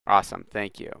Awesome.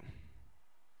 Thank you.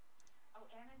 Oh,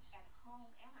 Anna's at home.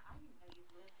 Anna, I didn't know you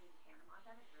lived in Panama.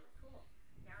 That is really cool.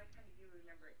 Now I kind of do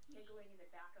remember it niggling in the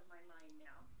back of my mind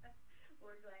now.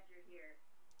 We're glad you're here.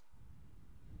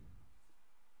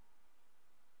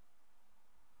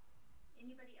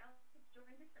 Anybody else that's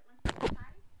joined us that wants to say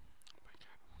hi?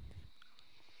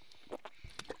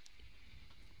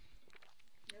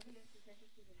 Nobody else is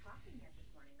interested in talking yet this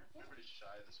morning. Okay. Everybody's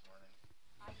shy this morning.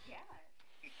 I guess.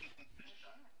 I guess.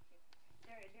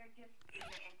 They're just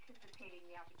anticipating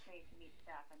the opportunity to meet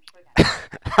Seth. I'm sure that's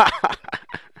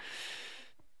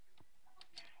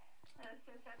so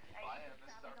Seth, Bye, you've been this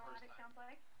is our traveling a lot, first it time. sounds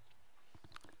like.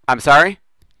 I'm sorry?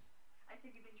 I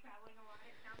said you've been traveling a lot,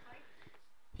 it sounds like.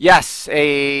 Yes,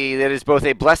 that is both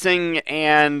a blessing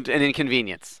and an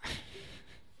inconvenience.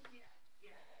 Yeah, yeah.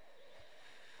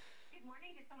 Good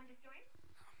morning. Did someone just join?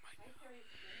 Hi, Sherry.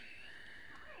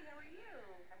 Hi, how are you?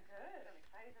 I'm good. I'm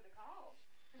excited for the call.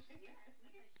 Yes,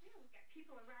 we are too. We've got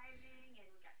people arriving, and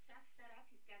we've got Seth set up.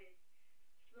 He's got his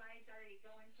slides already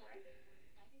going for us. We're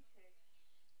excited to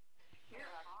hear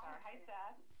all. Hi,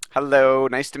 Seth. Hello,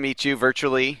 nice to meet you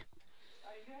virtually.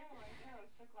 I know, I know.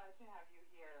 So glad to have you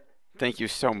here. Thank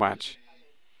you so much.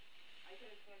 I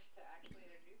get a chance to actually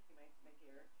introduce you, my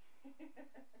dear.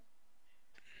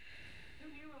 Who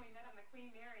knew when we met on the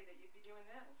Queen Mary that you'd be doing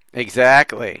this?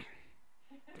 Exactly.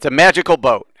 It's a magical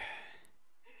boat.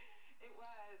 It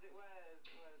was. A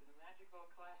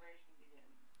magical collaboration begins.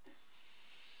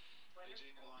 Hey,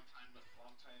 Jake, long time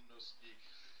no speak.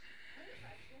 Hey,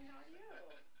 Preston, how are you?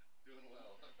 Doing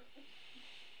well.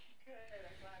 Good.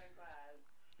 I'm glad.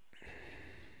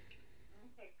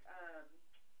 Okay.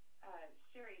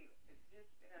 Sherry,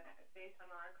 just based on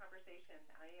our conversation,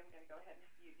 I am going to go ahead and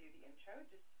have you do the intro.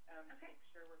 Just okay. Make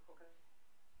sure we're focused.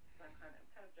 I'm kind of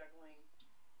juggling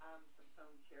some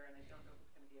phones here, and I don't know if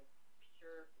it's going to be a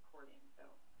pure recording. So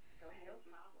go ahead. No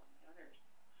problem. Honors.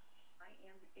 I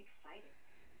am excited.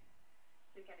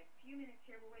 So we've got a few minutes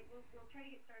here. We'll try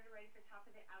to get started right at the top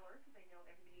of the hour because I know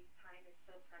everybody's time is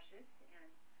so precious,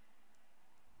 and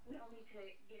we all need to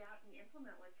get out and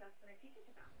implement what Seth's going to teach us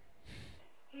about.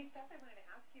 Hey, Seth, I wanted to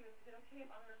ask you, is it okay if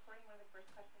on the recording one of the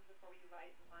first questions before we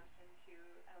launch into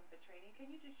the training, can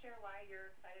you just share why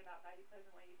you're excited about Value Plays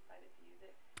and why you decided to use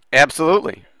it?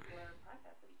 Absolutely. Your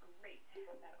process would be great to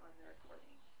put that on the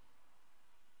recording.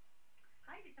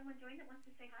 Hi, did someone join that wants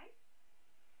to say hi?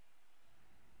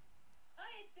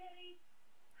 Hi, it's Betty.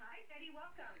 Hi, Betty,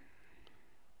 welcome.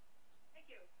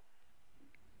 Thank you.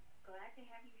 Glad to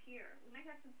have you here. We might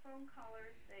have some phone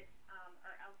callers that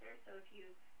are out there, so if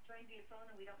you join via phone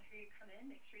and we don't hear you come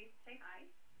in, make sure you say hi.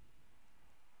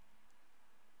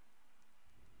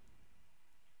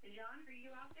 John, are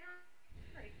you out there?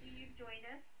 I see you've joined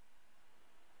us.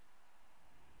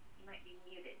 You might be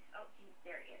muted. Oh,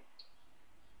 there he is.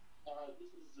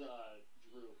 This is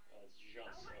Drew. It's Jean.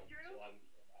 Oh, hi, Drew. So I'm.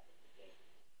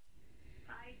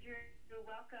 Hi, Drew.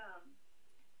 Welcome.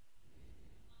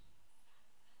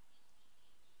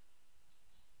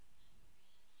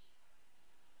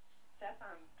 Seth,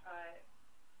 I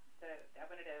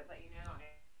wanted to let you know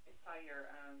I saw your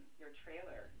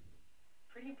trailer.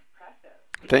 Pretty impressive.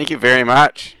 Thank you very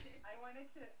much. I wanted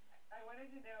to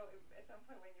know at some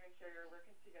point when you and Sherry were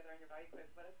working together on your body quiz,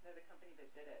 let us know the company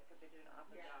that did it because they did an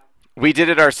awesome job. We did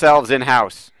it ourselves in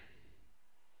house.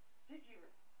 Did you?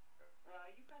 Well,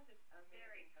 you've got this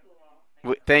very cool.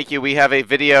 Thank you. We have a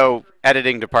video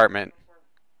editing department.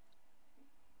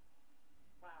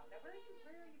 Wow. Now, where are you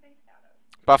based out of?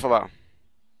 Buffalo.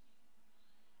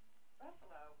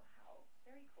 Buffalo. Wow.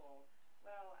 Very cool.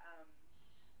 Well,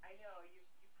 I know you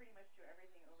pretty much do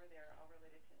everything over there, all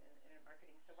related to internet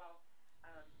marketing. So while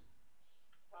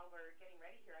we're getting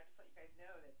ready here, I just let you guys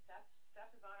know that Seth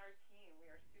is on our team. We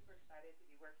are super excited to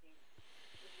be working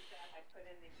with you, Seth. I put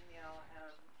in the email.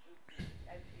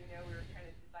 As you know, we were trying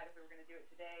to decide if we were going to do it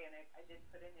today, and I did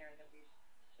put in there that we've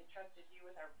entrusted you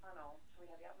with our funnel. So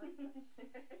we have the outlook.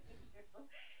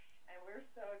 And we're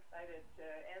so excited to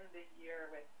end the year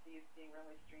with these being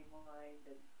really streamlined,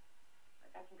 and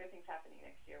I've got some good things happening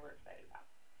next year we're excited about.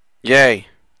 Yay.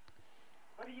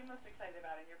 What are you most excited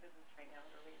about in your business right now?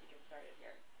 We're ready to get started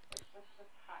here.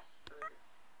 What's hot for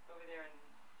over there in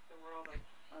the world of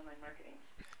online marketing?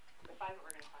 Besides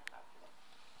what we're going to talk about today.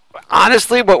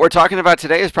 Honestly, what we're talking about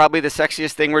today is probably the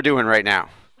sexiest thing we're doing right now.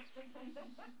 I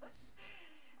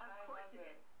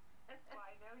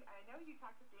know you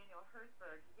talked to Daniel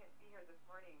Herzberg. He can't be here this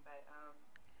morning, but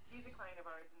he's a client of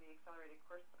ours in the Accelerated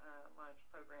Course Launch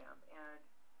Program, and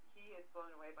he is blown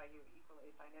away by you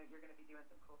equally. So I know you're going to be doing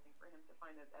some cool things for him to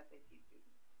find those SAT students.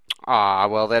 Ah,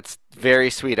 well, that's very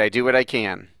sweet. I do what I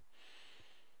can.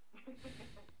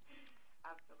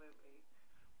 Absolutely. absolutely.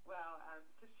 Well,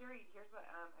 so Sherry, here's what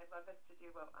I'd love us to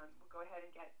do. We'll go ahead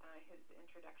and get his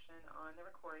introduction on the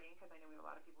recording because I know we have a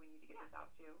lot of people we need to get this out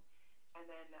to. And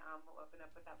then we'll open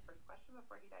up with that first question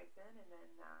before he dives in, and then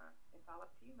it's all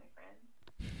up to you, my friend.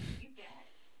 You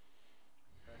bet.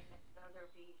 So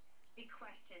there'll be big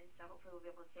questions, so hopefully we'll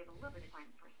be able to save a little bit of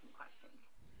time for some questions.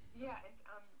 Yeah, and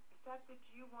Seth, did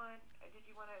you want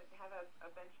to have a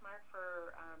benchmark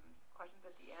for questions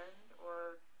at the end,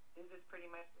 or is this pretty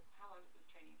much how long does this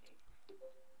training take?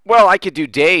 Well, I could do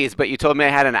days, but you told me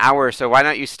I had an hour, so why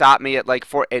don't you stop me at like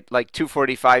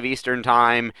 2:45 Eastern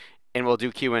time, and we'll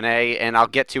do Q&A, and I'll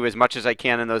get to as much as I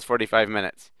can in those 45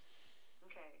 minutes.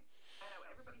 Okay. I know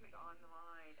everybody who's on the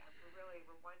line.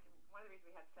 One of the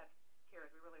reasons we had Seth here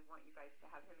is we really want you guys to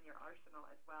have him in your arsenal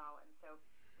as well, and so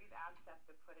we've asked Seth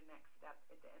to put a next step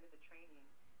at the end of the training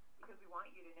because we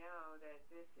want you to know that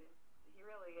he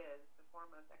really is the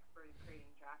foremost expert in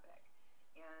creating traffic,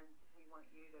 and we want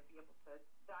you to be able to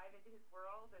dive into his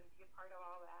world and be a part of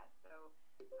all that. So,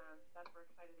 Seth, we're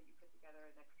excited that you put together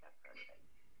a next step for everybody.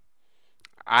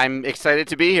 I'm excited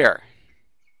to be here.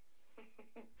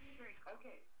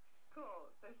 Okay, cool.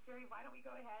 So, Sherry, why don't we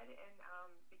go ahead and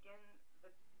begin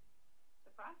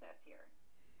the process here?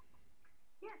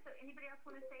 Yeah, so anybody else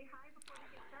want to say hi before we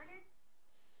get started?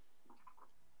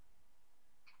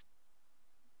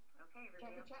 Okay,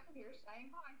 everybody. Kathy Chapman here saying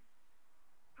hi.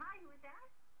 Hi, who is that?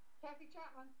 Kathy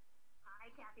Chapman. Hi,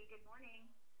 Kathy. Good morning.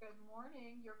 Good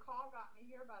morning. Your call got me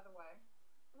here, by the way.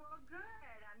 Well,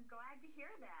 good. I'm glad to hear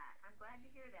that.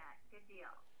 Good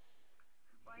deal.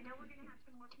 Well, I know we're going to have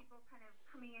some more people kind of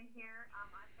coming in here.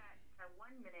 I've got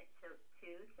 1 minute to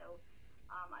two, so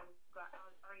I've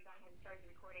already gone ahead and started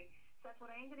the recording. Seth,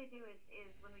 what I am going to do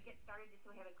is when we get started, just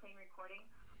so we have a clean recording,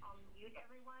 I'll mute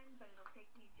everyone, but it'll take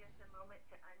me just a moment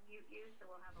to unmute you, so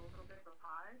we'll have a little bit of a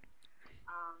pause.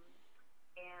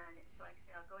 And so like I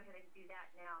said, I'll go ahead and do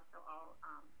that now. So I'll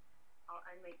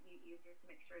unmute you just to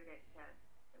make sure that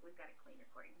we've got a clean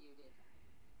recording. Muted.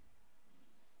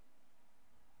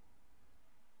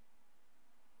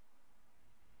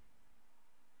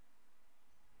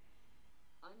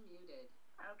 Unmuted.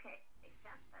 Okay,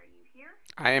 Seth, are you here?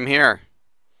 I am here.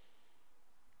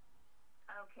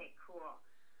 Okay, cool.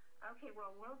 Okay,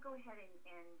 well, we'll go ahead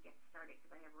and get started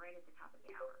because I have right at the top of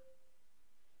the hour.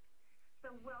 So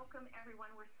welcome,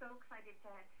 everyone. We're so excited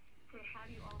to have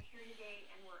you all here today,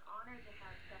 and we're honored to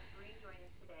have Seth Greene join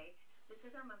us today. This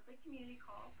is our monthly community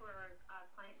call for our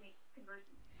Client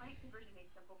Conversion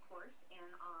Made Simple course and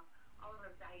all of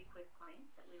our value quiz clients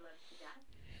that we love to death.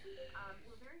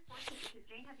 We're very fortunate because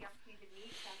Jane had the opportunity to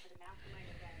meet Seth at a mastermind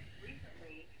event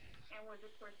recently and was,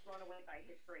 of course, blown away by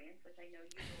his brilliance, which I know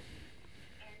you will be.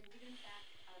 And we, in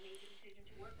fact, made the decision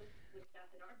to work with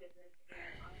Seth in our business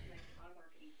and optimize our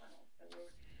marketing funnel. So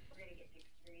we're going to get to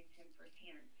experience him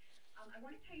firsthand. I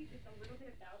want to tell you just a little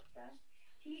bit about Seth.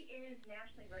 He is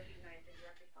nationally recognized in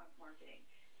direct response marketing.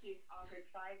 He's authored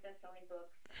 5 best-selling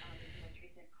books, his most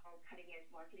recent called Cutting Edge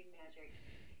Marketing Magic.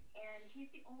 And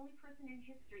he's the only person in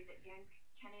history that Dan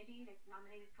Kennedy that's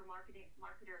nominated for Marketer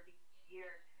of the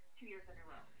Year 2 years in a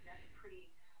row. That's a pretty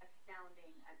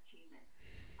astounding achievement.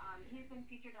 He's been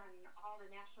featured on all the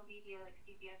national media like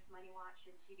CBS Money Watch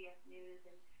and CBS News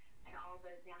and all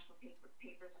the national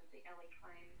papers like the LA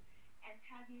Times, and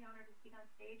had the honor to speak on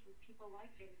stage with people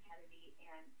like James Kennedy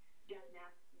and Jeff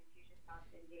Nass and Infusionsoft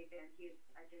and Dave Van Hughes,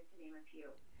 just to name a few.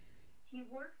 He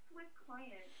works with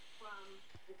clients from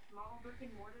the small brick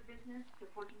and mortar business to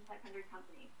Fortune 500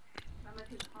 companies. Some of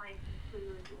his clients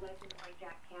include legends like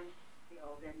Jack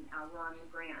Canfield and Ron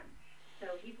LeGrand.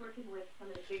 So he's working with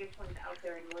some of the biggest ones out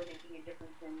there and really making a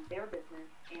difference in their business.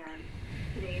 And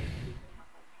today he can help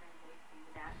us translate some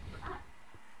of that for us.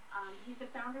 He's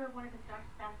the founder of one of the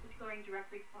fastest growing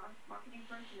direct response marketing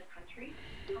firms in the country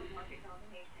called Market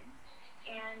Domination.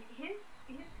 And his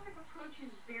kind of approach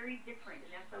is very different, and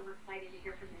that's why we're excited to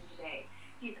hear from him today.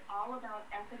 He's all about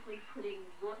ethically putting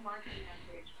your marketing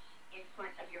message in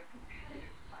front of your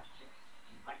competitors'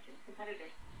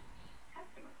 competitors'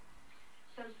 customers.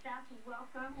 So Seth,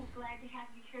 welcome. We're glad to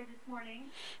have you here this morning.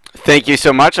 Thank you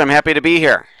so much. I'm happy to be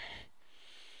here.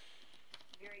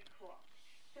 Very cool.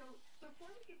 So before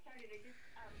we get started, I just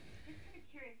kind of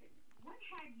curious, what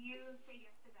had you say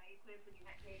yes to Value Quiz when you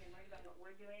met Jane and learned about what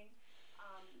we're doing?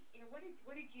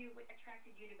 What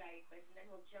attracted you to Value Quiz? And then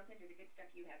we'll jump into the good stuff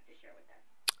you have to share with us.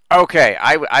 Okay,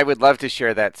 I would love to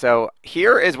share that. So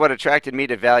here is what attracted me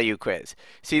to Value Quiz.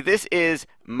 See, this is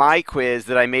my quiz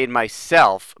that I made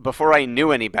myself before I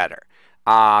knew any better.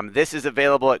 This is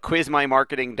available at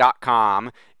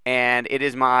quizmymarketing.com, and it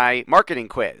is my marketing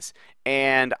quiz.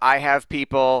 And I have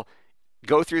people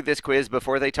go through this quiz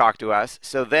before they talk to us.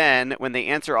 So then when they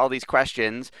answer all these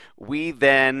questions, we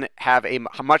then have a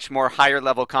much more higher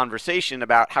level conversation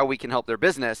about how we can help their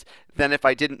business than if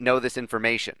I didn't know this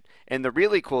information. And the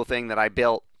really cool thing that I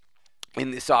built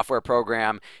in the software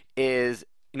program is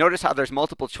notice how there's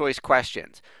multiple choice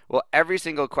questions. Well, every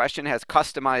single question has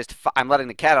customized. I'm letting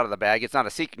the cat out of the bag. It's not a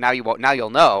secret. Now you won't. Now you'll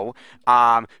know.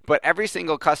 But every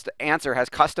single answer has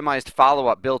customized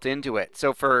follow-up built into it.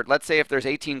 So for let's say if there's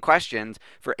 18 questions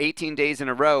for 18 days in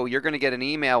a row, you're going to get an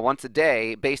email once a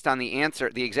day based on the answer,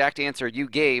 the exact answer you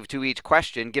gave to each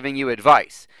question, giving you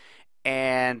advice.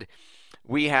 And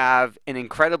we have an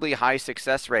incredibly high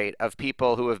success rate of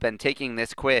people who have been taking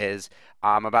this quiz.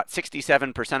 About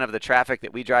 67% of the traffic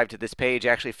that we drive to this page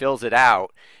actually fills it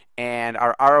out, and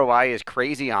our ROI is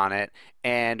crazy on it.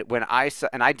 And when I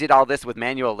did all this with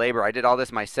manual labor, I did all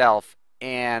this myself.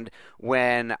 And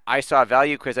when I saw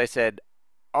Value Quiz, I said,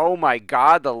 "Oh my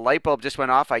God, the light bulb just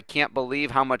went off. I can't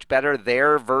believe how much better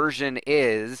their version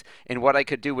is and what I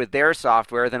could do with their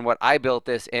software than what I built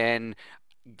this in.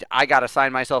 I got to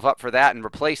sign myself up for that and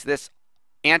replace this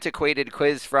antiquated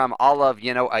quiz from all of,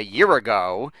 a year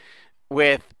ago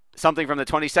with something from the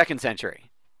 22nd century."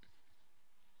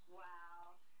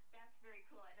 Wow, that's very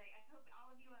cool. And I hope all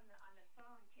of you on the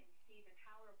phone can see the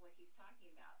power of what he's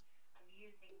talking about. I'm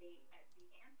using the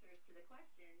answers to the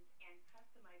questions and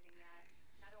customizing that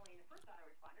not only in the first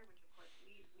autoresponder, which of course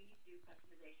we do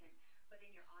customization, but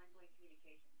in your ongoing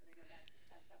communications. And I know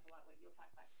that's a lot what you'll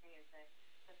talk about today is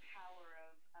the power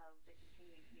of the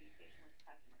continuing communication with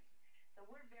customers. So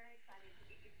we're very excited to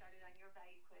get you started on your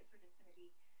value quiz. We're just going to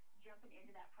be jumping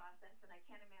into that process, and I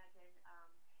can't imagine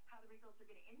how the results are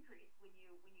going to increase when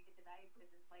you get the value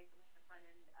quiz in place with the front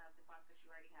end of the process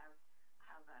you already have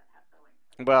going.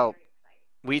 So Well, very exciting.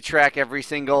 we track every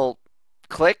single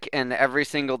click and every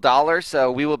single dollar,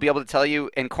 so we will be able to tell you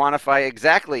and quantify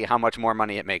exactly how much more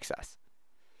money it makes us.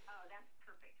 Oh, that's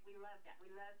perfect. We love that.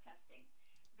 We love testing.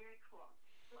 Very cool.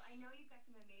 Well, I know you've got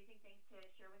some amazing things to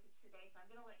share with us today, so I'm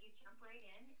going to let you jump right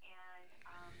in. And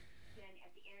then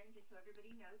at the end, just so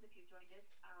everybody knows, if you joined us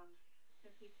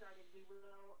since we started, we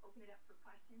will open it up for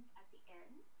questions at the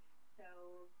end. So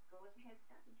go ahead,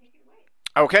 Seth, and take it away.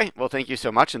 Okay, well, thank you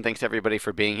so much, and thanks everybody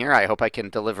for being here. I hope I can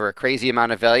deliver a crazy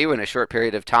amount of value in a short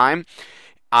period of time.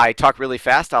 I talk really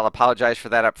fast. I'll apologize for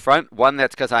that up front. One,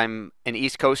 that's because I'm an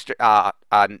East Coast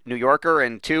New Yorker,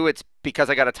 and two, it's because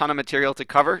I got a ton of material to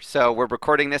cover. So we're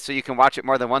recording this so you can watch it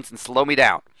more than once and slow me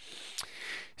down.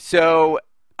 So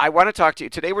I want to talk to you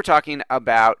today. We're talking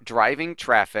about driving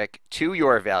traffic to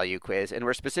your value quiz, and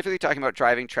we're specifically talking about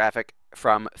driving traffic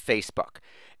from Facebook.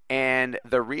 And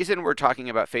the reason we're talking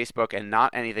about Facebook and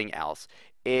not anything else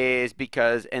is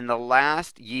because in the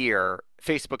last year,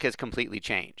 Facebook has completely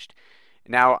changed.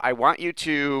 Now, I want you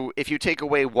to, if you take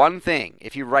away one thing,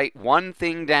 if you write one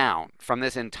thing down from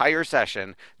this entire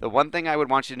session, the one thing I would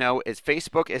want you to know is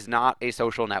Facebook is not a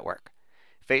social network.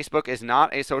 Facebook is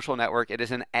not a social network. It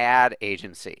is an ad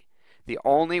agency. The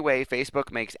only way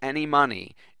Facebook makes any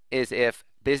money is if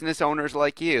business owners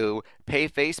like you pay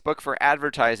Facebook for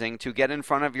advertising to get in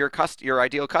front of your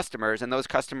ideal customers, and those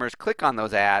customers click on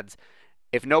those ads.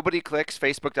 If nobody clicks,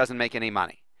 Facebook doesn't make any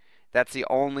money. That's the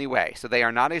only way. So they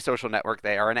are not a social network.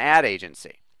 They are an ad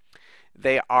agency.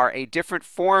 They are a different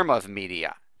form of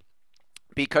media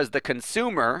because the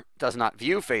consumer does not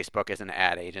view Facebook as an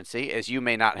ad agency, as you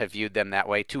may not have viewed them that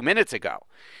way 2 minutes ago.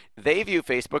 They view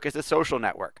Facebook as a social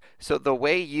network. So the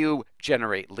way you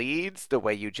generate leads, the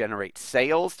way you generate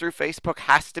sales through Facebook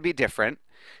has to be different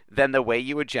than the way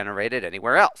you would generate it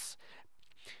anywhere else.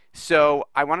 So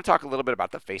I want to talk a little bit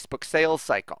about the Facebook sales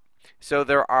cycle. So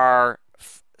there are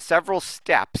several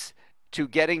steps to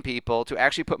getting people to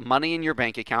actually put money in your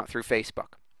bank account through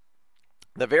Facebook.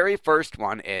 The very first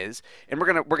one is, and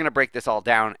we're gonna break this all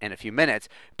down in a few minutes,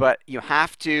 but you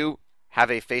have to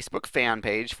have a Facebook fan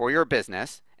page for your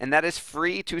business, and that is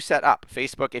free to set up.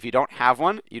 Facebook, if you don't have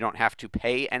one, you don't have to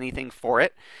pay anything for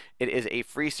it. It is a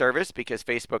free service because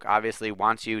Facebook obviously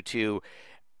wants you to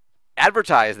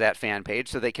advertise that fan page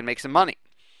so they can make some money.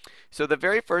 So the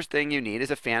very first thing you need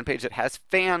is a fan page that has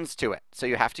fans to it. So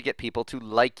you have to get people to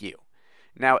like you.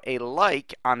 Now, a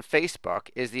like on Facebook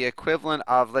is the equivalent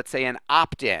of, let's say, an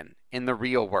opt-in in the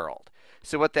real world.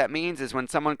 So what that means is when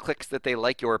someone clicks that they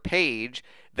like your page,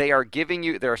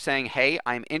 they're saying, hey,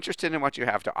 I'm interested in what you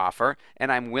have to offer, and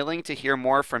I'm willing to hear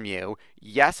more from you.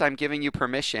 Yes, I'm giving you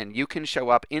permission. You can show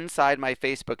up inside my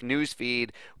Facebook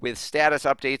newsfeed with status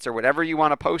updates or whatever you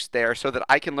want to post there so that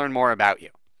I can learn more about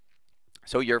you.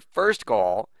 So your first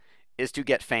goal is to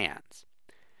get fans.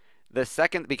 The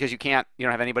second, because you don't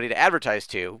have anybody to advertise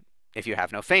to if you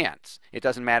have no fans. It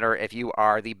doesn't matter if you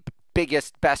are the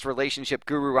biggest, best relationship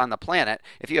guru on the planet.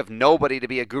 If you have nobody to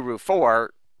be a guru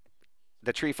for,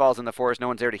 the tree falls in the forest, no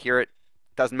one's there to hear it.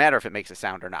 Doesn't matter if it makes a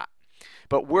sound or not.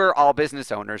 But we're all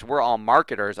business owners. We're all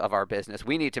marketers of our business.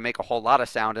 We need to make a whole lot of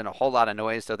sound and a whole lot of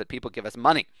noise so that people give us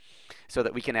money, so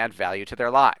that we can add value to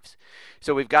their lives.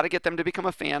 So we've got to get them to become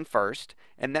a fan first,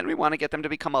 and then we want to get them to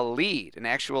become a lead, an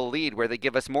actual lead where they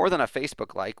give us more than a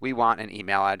Facebook like. We want an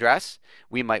email address.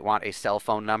 We might want a cell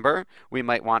phone number. We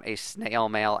might want a snail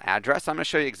mail address. I'm going to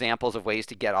show you examples of ways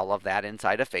to get all of that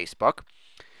inside of Facebook.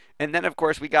 And then, of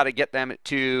course, we've got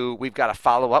to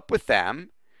follow up with them.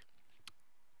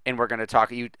 And we're going to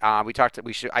talk.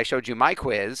 I showed you my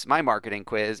quiz, my marketing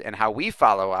quiz, and how we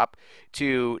follow up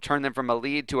to turn them from a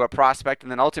lead to a prospect,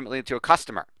 and then ultimately to a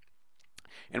customer.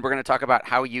 And we're going to talk about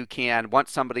how you can,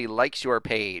 once somebody likes your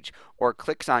page or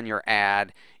clicks on your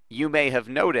ad, you may have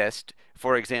noticed,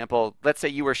 for example, let's say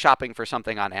you were shopping for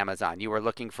something on Amazon. You were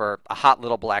looking for a hot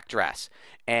little black dress,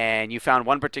 and you found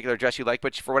one particular dress you liked,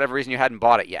 but for whatever reason you hadn't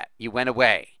bought it yet. You went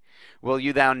away. Well,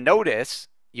 you now notice.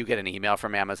 You get an email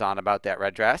from Amazon about that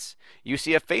red dress. You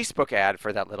see a Facebook ad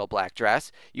for that little black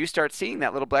dress. You start seeing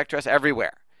that little black dress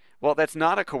everywhere. Well, that's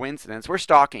not a coincidence. We're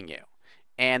stalking you.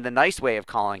 And the nice way of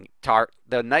referring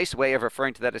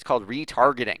to that is called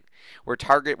retargeting. We're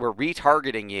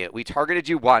retargeting you. We targeted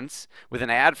you once with an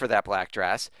ad for that black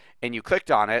dress, and you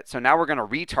clicked on it. So now we're going to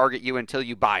retarget you until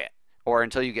you buy it or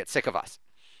until you get sick of us.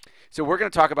 So we're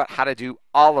going to talk about how to do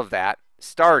all of that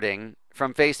starting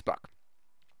from Facebook.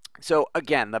 So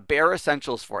again, the bare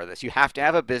essentials for this: you have to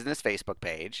have a business Facebook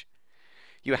page.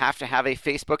 You have to have a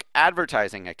Facebook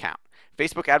advertising account.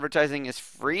 Facebook advertising is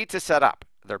free to set up.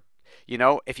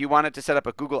 If you wanted to set up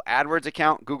a Google AdWords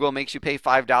account, Google makes you pay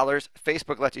 $5.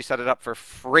 Facebook lets you set it up for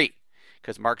free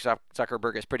because Mark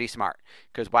Zuckerberg is pretty smart.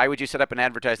 Because why would you set up an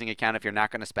advertising account if you're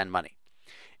not going to spend money?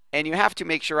 And you have to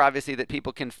make sure, obviously, that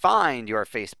people can find your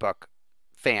Facebook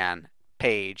fan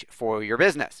page for your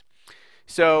business.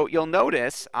 So you'll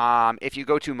notice if you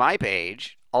go to my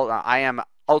page, I am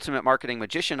Ultimate Marketing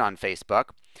Magician on Facebook.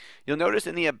 You'll notice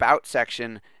in the About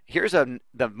section, here's the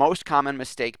most common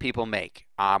mistake people make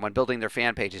when building their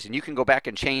fan pages. And you can go back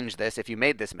and change this if you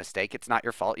made this mistake. It's not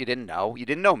your fault. You didn't know. You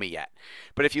didn't know me yet.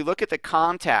 But if you look at the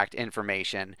contact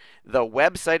information, the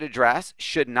website address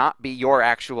should not be your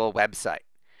actual website.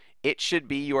 It should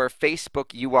be your Facebook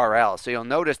URL. So you'll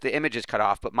notice the image is cut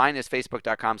off, but mine is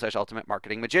facebook.com/Ultimate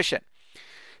Marketing Magician.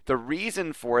 The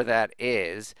reason for that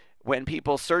is when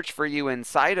people search for you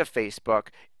inside of Facebook,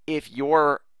 if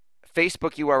your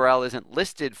Facebook URL isn't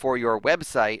listed for your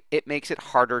website, it makes it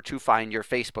harder to find your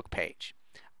Facebook page.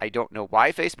 I don't know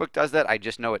why Facebook does that. I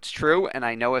just know it's true, and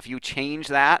I know if you change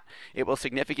that, it will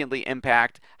significantly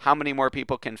impact how many more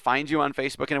people can find you on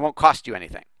Facebook, and it won't cost you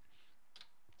anything.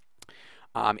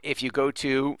 If you go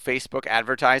to Facebook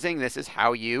advertising, this is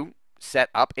how you set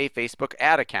up a Facebook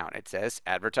ad account. It says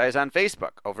advertise on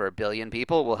Facebook. Over 1 billion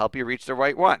people will help you reach the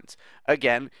right ones.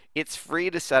 Again, it's free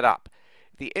to set up.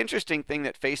 The interesting thing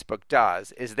that Facebook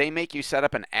does is they make you set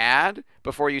up an ad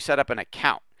before you set up an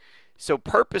account. So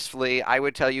purposefully, I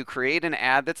would tell you create an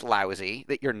ad that's lousy,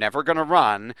 that you're never going to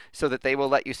run, so that they will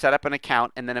let you set up an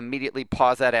account and then immediately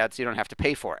pause that ad so you don't have to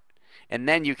pay for it. And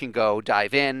then you can go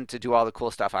dive in to do all the cool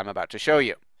stuff I'm about to show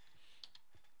you.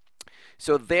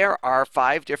 So there are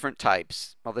 5 different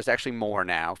types. Well, there's actually more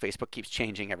now. Facebook keeps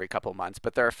changing every couple months,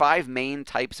 but there are 5 main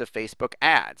types of Facebook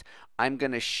ads. I'm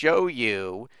going to show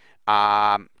you.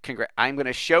 I'm going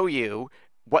to show you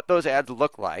what those ads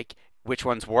look like, which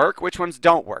ones work, which ones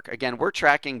don't work. Again, we're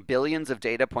tracking billions of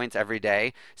data points every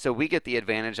day, so we get the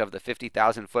advantage of the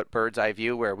 50,000-foot bird's eye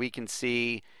view where we can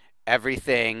see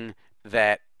everything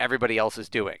that everybody else is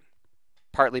doing,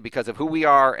 partly because of who we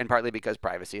are and partly because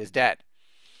privacy is dead.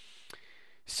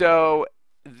 So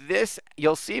this,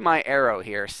 you'll see my arrow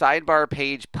here, sidebar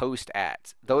page post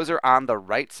ads. Those are on the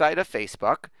right side of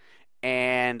Facebook,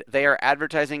 and they are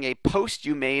advertising a post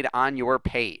you made on your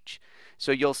page.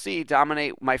 So you'll see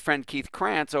my friend Keith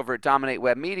Krantz over at Dominate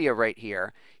Web Media right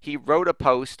here. He wrote a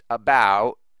post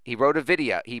about, he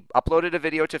uploaded a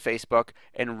video to Facebook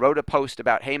and wrote a post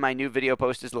about, hey, my new video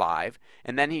post is live.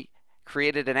 And then he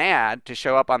created an ad to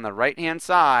show up on the right-hand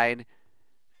side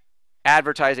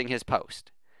advertising his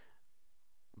post.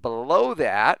 Below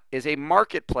that is a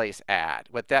marketplace ad.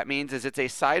 What that means is it's a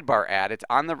sidebar ad. It's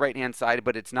on the right-hand side,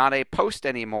 but it's not a post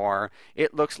anymore.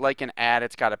 It looks like an ad.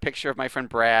 It's got a picture of my friend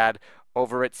Brad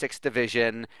over at 6th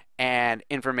Division and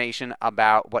information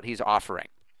about what he's offering.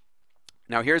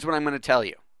 Now, here's what I'm going to tell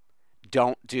you.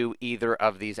 Don't do either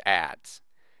of these ads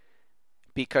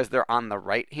because they're on the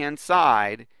right-hand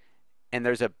side, and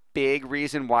there's a big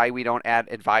reason why we don't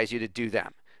advise you to do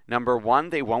them. Number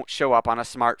one, they won't show up on a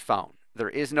smartphone. There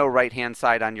is no right-hand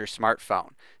side on your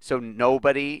smartphone. So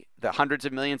nobody, the hundreds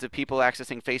of millions of people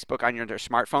accessing Facebook on their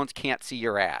smartphones can't see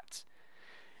your ads.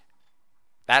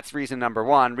 That's reason number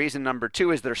one. Reason number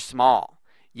two is they're small.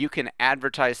 You can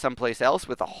advertise someplace else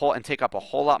with and take up a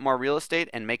whole lot more real estate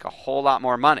and make a whole lot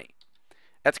more money.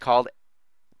 That's called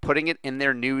putting it in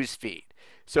their news feed.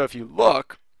 So if you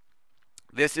look,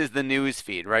 this is the news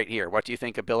feed right here. What do you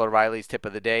think of Bill O'Reilly's tip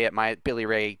of the day at my Billy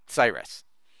Ray Cyrus?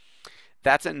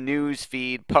 That's a news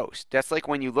feed post. That's like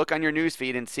when you look on your news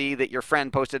feed and see that your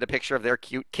friend posted a picture of their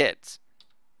cute kids.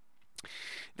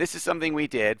 This is something we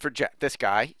did for this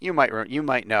guy. You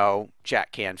might know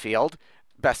Jack Canfield,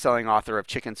 best-selling author of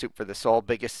Chicken Soup for the Soul,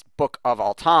 biggest book of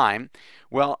all time.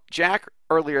 Well, Jack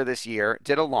earlier this year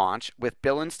did a launch with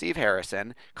Bill and Steve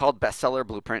Harrison called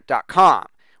bestsellerblueprint.com,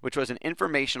 which was an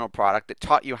informational product that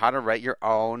taught you how to write your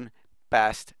own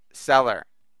bestseller.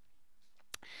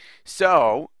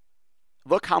 So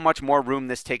look how much more room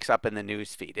this takes up in the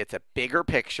news feed. It's a bigger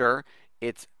picture.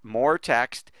 It's more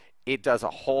text. It does a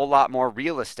whole lot more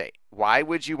real estate. Why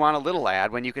would you want a little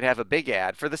ad when you could have a big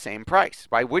ad for the same price?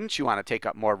 Why wouldn't you want to take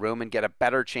up more room and get a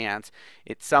better chance?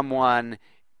 It's someone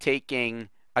taking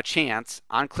a chance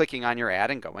on clicking on your ad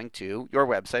and going to your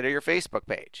website or your Facebook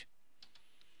page.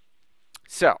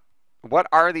 So, what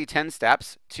are the 10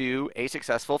 steps to a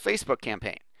successful Facebook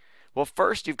campaign? Well,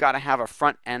 first, you've got to have a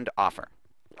front-end offer.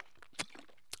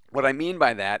 What I mean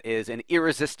by that is an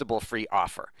irresistible free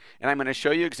offer. And I'm going to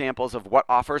show you examples of what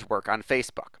offers work on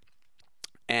Facebook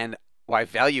and why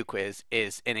Value Quiz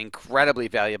is an incredibly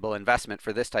valuable investment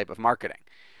for this type of marketing.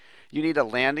 You need a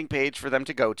landing page for them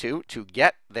to go to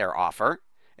get their offer,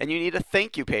 and you need a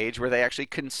thank you page where they actually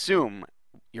consume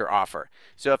your offer.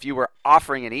 So if you were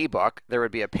offering an ebook, there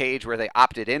would be a page where they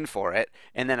opted in for it,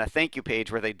 and then a thank you page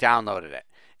where they downloaded it.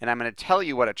 And I'm going to tell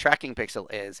you what a tracking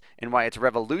pixel is and why it's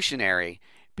revolutionary,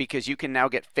 because you can now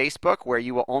get Facebook where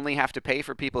you will only have to pay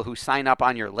for people who sign up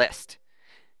on your list.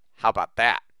 How about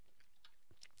that?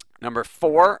 Number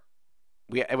 4,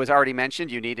 it was already mentioned,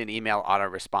 you need an email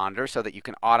autoresponder so that you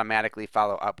can automatically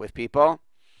follow up with people.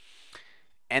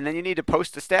 And then you need to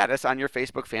post a status on your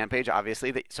Facebook fan page,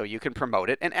 obviously, so you can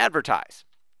promote it and advertise.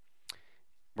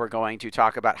 We're going to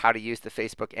talk about how to use the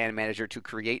Facebook Ad Manager to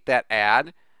create that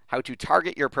ad, how to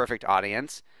target your perfect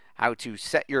audience, how to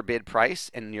set your bid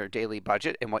price and your daily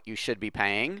budget and what you should be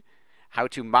paying, how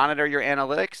to monitor your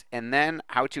analytics, and then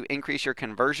how to increase your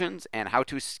conversions and how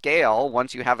to scale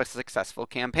once you have a successful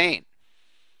campaign.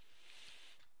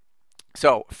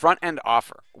 So, front-end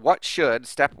offer. What should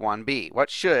step 1 be? What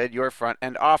should your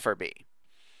front-end offer be?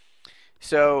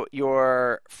 So,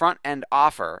 your front-end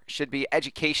offer should be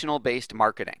educational-based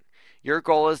marketing. Your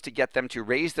goal is to get them to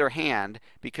raise their hand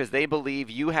because they believe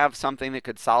you have something that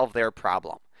could solve their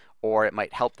problem. Or it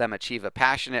might help them achieve a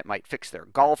passion. It might fix their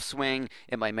golf swing.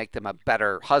 It might make them a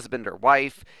better husband or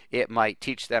wife. It might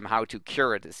teach them how to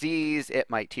cure a disease. It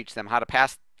might teach them how to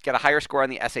get a higher score on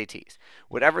the SATs.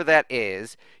 Whatever that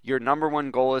is, your number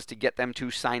one goal is to get them to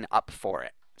sign up for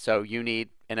it. So you need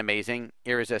an amazing,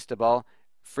 irresistible,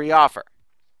 free offer.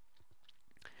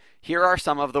 Here are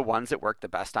some of the ones that work the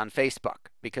best on Facebook,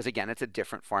 because again, it's a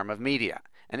different form of media.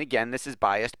 And again, this is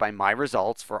biased by my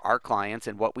results for our clients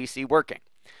and what we see working.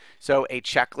 So a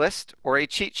checklist or a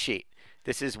cheat sheet.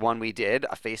 This is one we did,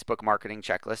 a Facebook marketing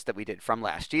checklist that we did from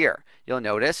last year. You'll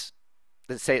notice,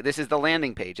 this is the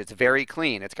landing page. It's very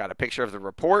clean. It's got a picture of the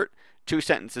report, 2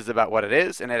 sentences about what it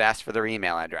is, and it asks for their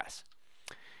email address.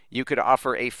 You could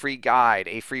offer a free guide,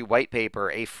 a free white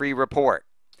paper, a free report.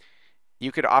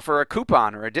 You could offer a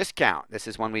coupon or a discount. This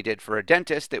is one we did for a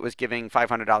dentist that was giving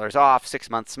 $500 off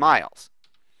 6-month smiles.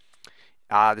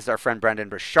 This is our friend Brendan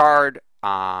Burchard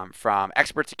from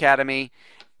Experts Academy,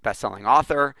 best-selling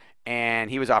author,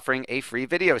 and he was offering a free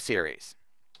video series.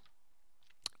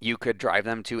 You could drive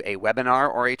them to a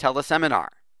webinar or a teleseminar.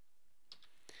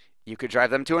 You could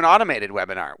drive them to an automated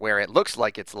webinar where it looks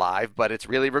like it's live, but it's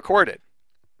really recorded.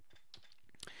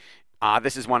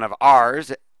 This is one of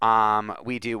ours.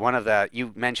 We do one of the,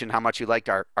 you mentioned how much you liked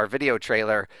our video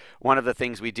trailer. One of the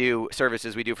things we do,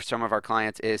 services we do for some of our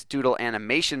clients is doodle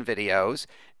animation videos.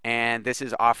 And this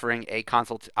is offering a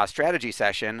strategy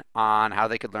session on how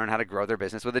they could learn how to grow their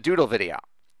business with a doodle video.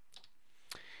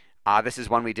 This is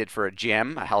one we did for a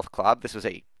gym, a health club. This was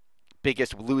a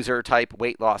Biggest Loser type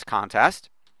weight loss contest.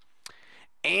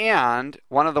 And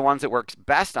one of the ones that works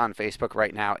best on Facebook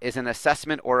right now is an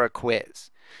assessment or a quiz.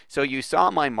 So you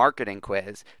saw my marketing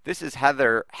quiz. This is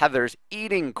Heather's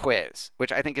eating quiz,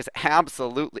 which I think is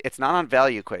absolutely, it's not on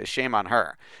value quiz, shame on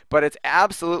her, but it's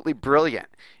absolutely brilliant.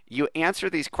 You answer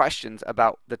these questions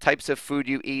about the types of food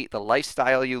you eat, the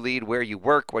lifestyle you lead, where you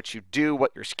work, what you do,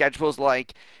 what your schedule's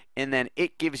like, and then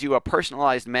it gives you a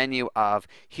personalized menu of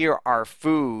here are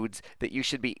foods that you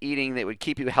should be eating that would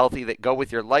keep you healthy, that go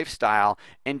with your lifestyle.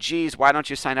 And geez, why don't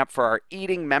you sign up for our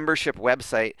eating membership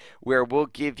website where we'll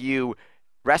give you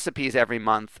recipes every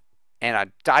month and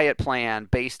a diet plan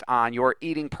based on your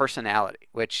eating personality,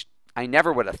 which I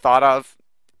never would have thought of.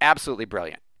 Absolutely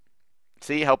brilliant.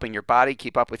 See, helping your body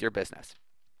keep up with your business.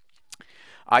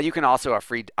 You can also a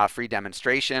free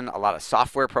demonstration. A lot of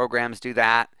software programs do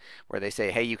that, where they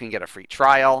say, hey, you can get a free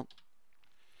trial.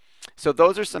 So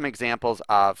those are some examples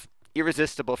of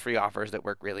irresistible free offers that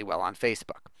work really well on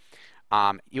Facebook.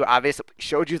 You obviously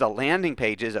showed you the landing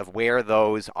pages of where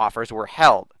those offers were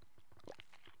held.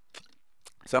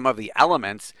 Some of the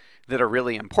elements that are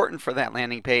really important for that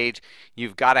landing page,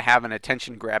 you've got to have an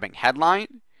attention-grabbing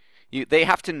headline. They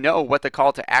have to know what the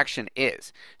call to action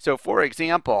is. So for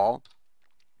example,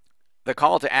 the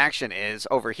call to action is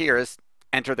over here is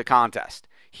enter the contest.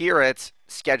 Here it's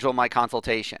schedule my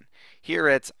consultation. Here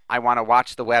it's I want to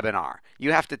watch the webinar.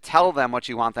 You have to tell them what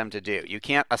you want them to do. You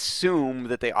can't assume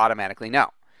that they automatically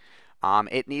know.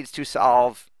 It needs to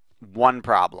solve one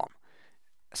problem.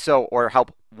 Or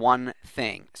help one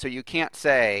thing. So you can't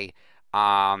say,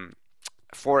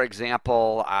 for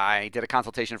example, I did a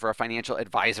consultation for a financial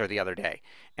advisor the other day,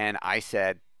 and I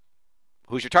said,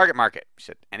 who's your target market? She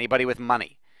said, anybody with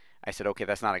money. I said, okay,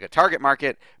 that's not a good target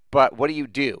market, but what do you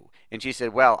do? And she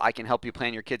said, well, I can help you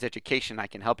plan your kids' education. I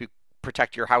can help you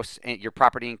protect your house, and your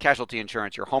property and casualty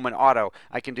insurance, your home and auto.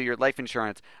 I can do your life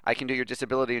insurance. I can do your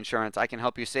disability insurance. I can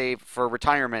help you save for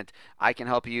retirement. I can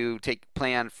help you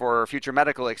plan for future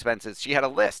medical expenses. She had a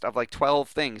list of like 12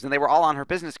 things, and they were all on her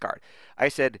business card. I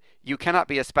said, you cannot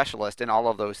be a specialist in all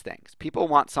of those things. People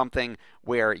want something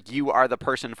where you are the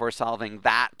person for solving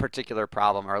that particular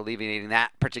problem or alleviating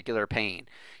that particular pain.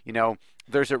 You know,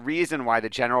 there's a reason why the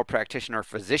general practitioner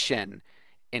physician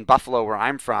in Buffalo, where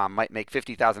I'm from, might make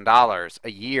 $50,000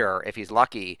 a year if he's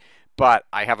lucky, but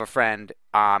I have a friend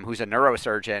who's a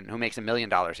neurosurgeon who makes $1 million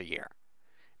a year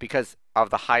because of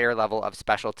the higher level of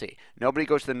specialty. Nobody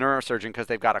goes to the neurosurgeon because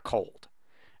they've got a cold.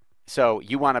 So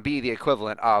you want to be the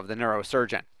equivalent of the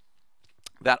neurosurgeon.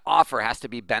 That offer has to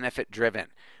be benefit driven.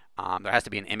 There has to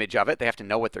be an image of it. They have to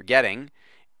know what they're getting.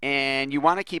 And you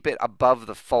want to keep it above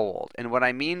the fold. And what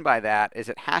I mean by that is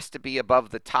it has to be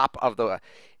above the top of the...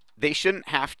 They shouldn't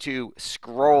have to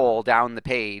scroll down the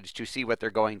page to see what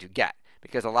they're going to get.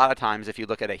 Because a lot of times if you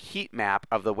look at a heat map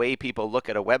of the way people look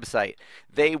at a website,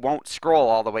 they won't scroll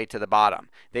all the way to the bottom.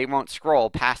 They won't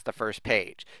scroll past the first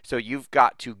page. So you've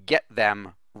got to get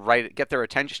them right, get their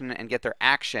attention and get their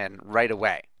action right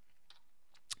away.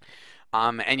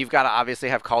 And you've got to obviously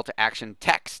have call to action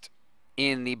text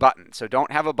in the button. So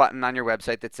don't have a button on your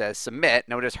website that says submit.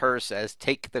 Notice hers says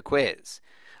take the quiz.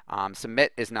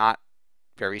 Submit is not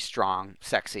very strong,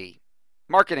 sexy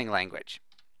marketing language.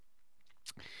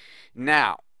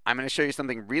 Now, I'm going to show you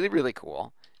something really, really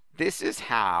cool. This is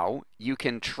how you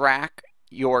can track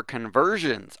your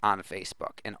conversions on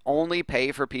Facebook and only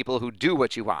pay for people who do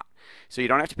what you want. So you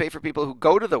don't have to pay for people who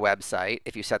go to the website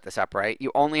if you set this up right.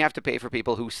 You only have to pay for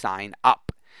people who sign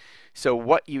up. So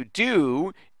what you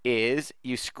do is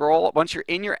you scroll, once you're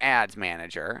in your ads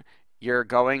manager, you're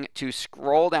going to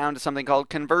scroll down to something called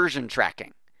conversion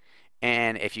tracking.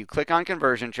 And if you click on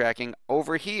conversion tracking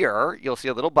over here, you'll see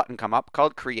a little button come up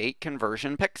called Create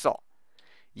Conversion Pixel.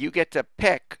 You get to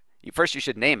pick, first you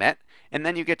should name it, and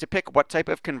then you get to pick what type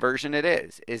of conversion it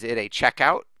is. Is it a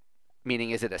checkout, meaning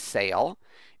is it a sale?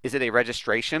 Is it a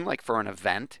registration, like for an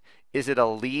event? Is it a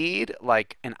lead,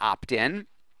 like an opt-in?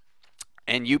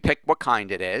 And you pick what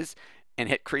kind it is and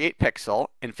hit Create Pixel,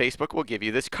 and Facebook will give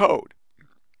you this code.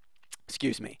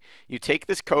 Excuse me. You take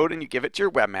this code and you give it to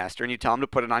your webmaster and you tell them to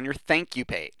put it on your thank you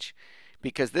page,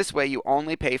 because this way you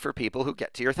only pay for people who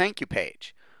get to your thank you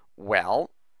page. Well,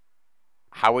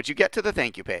 how would you get to the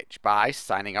thank you page? By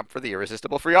signing up for the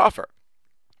irresistible free offer.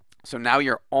 So now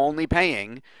you're only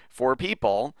paying for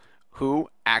people who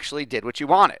actually did what you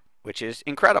wanted, which is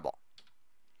incredible.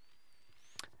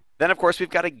 Then of course we've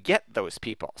got to get those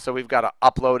people. So we've got to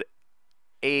upload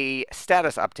a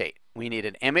status update. We need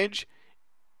an image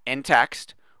in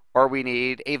text, or we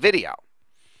need a video,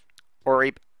 or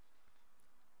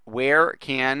where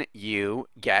can you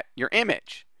get your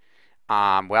image?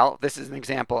 Well, this is an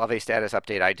example of a status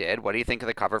update I did. What do you think of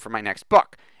the cover for my next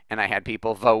book? And I had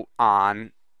people vote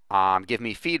on give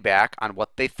me feedback on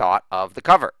what they thought of the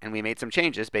cover. And we made some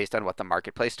changes based on what the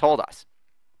marketplace told us.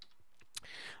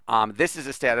 This is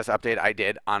a status update I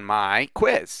did on my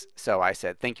quiz. So I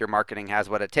said, think your marketing has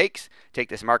what it takes. Take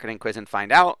this marketing quiz and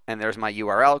find out. And there's my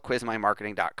URL,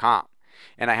 quizmymarketing.com.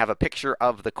 And I have a picture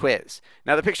of the quiz.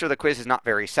 Now, the picture of the quiz is not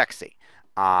very sexy.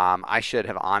 I should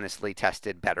have honestly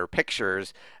tested better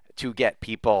pictures to get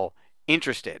people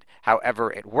interested.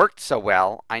 However, it worked so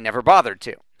well, I never bothered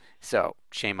to. So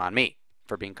shame on me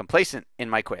for being complacent in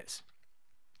my quiz.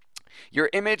 Your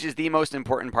image is the most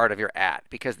important part of your ad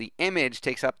because the image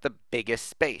takes up the biggest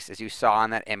space, as you saw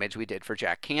in that image we did for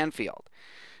Jack Canfield.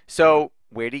 So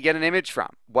where do you get an image from?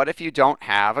 What if you don't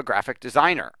have a graphic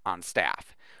designer on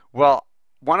staff? Well,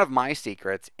 one of my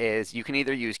secrets is you can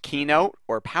either use Keynote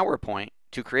or PowerPoint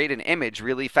to create an image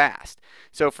really fast.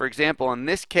 So for example, in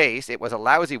this case, it was a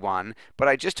lousy one, but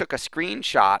I just took a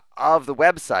screenshot of the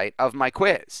website of my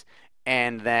quiz.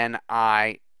 And then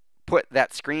I put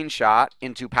that screenshot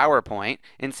into PowerPoint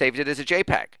and saved it as a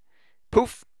JPEG.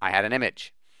 Poof, I had an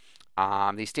image.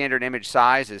 The standard image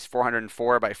size is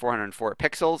 404 by 404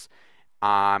 pixels.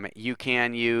 You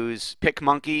can use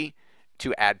PicMonkey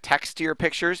to add text to your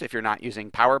pictures if you're not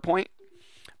using PowerPoint.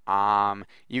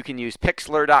 You can use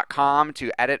Pixlr.com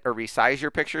to edit or resize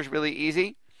your pictures really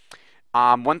easy.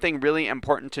 One thing really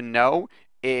important to know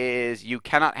is you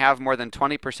cannot have more than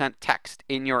 20% text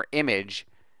in your image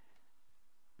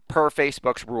per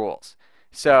Facebook's rules.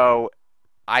 So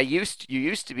you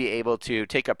used to be able to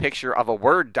take a picture of a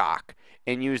Word doc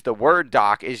and use the Word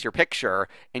doc as your picture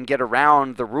and get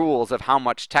around the rules of how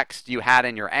much text you had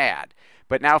in your ad.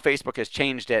 But now Facebook has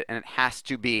changed it, and it has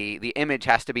to be, the image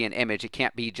has to be an image. It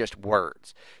can't be just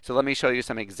words. So let me show you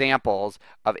some examples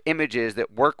of images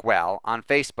that work well on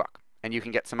Facebook, and you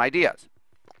can get some ideas.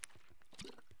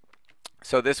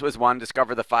 So this was one,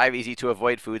 discover the 5 easy to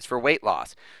avoid foods for weight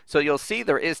loss. So you'll see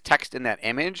there is text in that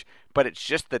image, but it's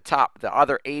just the top. The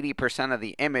other 80% of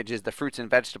the image is the fruits and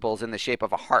vegetables in the shape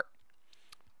of a heart.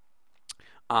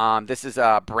 This is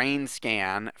a brain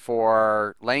scan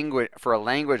for a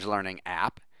language learning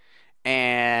app.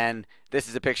 And this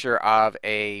is a picture of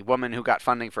a woman who got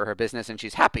funding for her business, and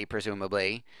she's happy,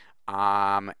 presumably.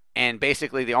 And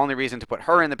basically the only reason to put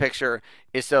her in the picture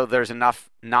is so there's enough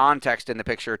non-text in the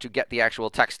picture to get the actual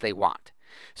text they want.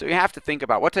 So you have to think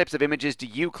about what types of images do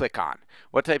you click on?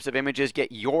 What types of images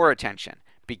get your attention?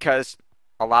 Because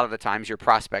a lot of the times your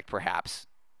prospect perhaps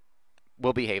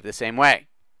will behave the same way.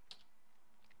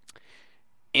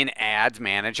 In Ads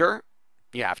Manager,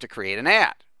 you have to create an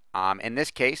ad. In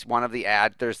this case, one of the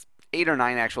ads, there's 8 or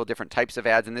 9 actual different types of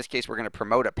ads. In this case, we're going to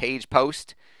promote a page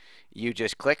post. You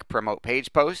just click Promote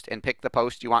Page Post and pick the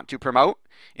post you want to promote.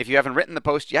 If you haven't written the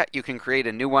post yet, you can create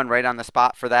a new one right on the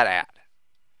spot for that ad.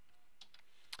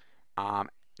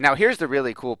 Now, here's the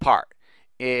really cool part,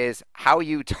 is how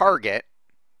you target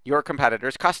your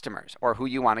competitors' customers or who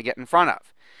you want to get in front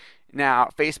of. Now,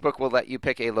 Facebook will let you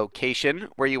pick a location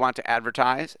where you want to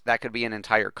advertise. That could be an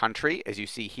entire country, as you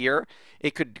see here.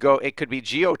 It could be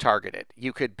geo-targeted.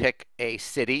 You could pick a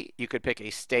city, you could pick a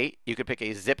state, you could pick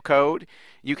a zip code.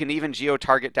 You can even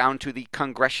geo-target down to the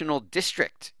congressional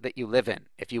district that you live in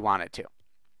if you wanted to.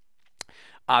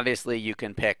 Obviously, you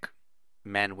can pick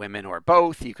men, women, or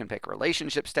both. You can pick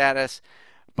relationship status,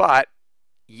 but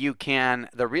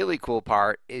the really cool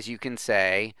part is you can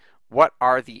say, what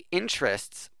are the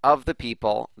interests of the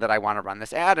people that I want to run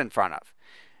this ad in front of?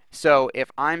 So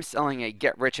if I'm selling a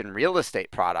get-rich in real estate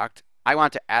product, I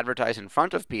want to advertise in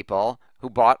front of people who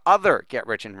bought other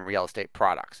get-rich in real estate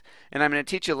products. And I'm going to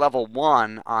teach you level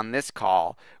 1 on this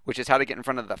call, which is how to get in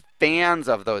front of the fans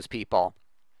of those people.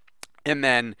 And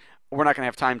then we're not going to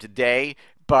have time today,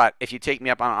 but if you take me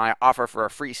up on my offer for a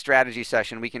free strategy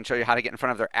session, we can show you how to get in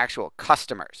front of their actual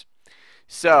customers.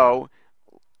 So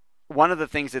one of the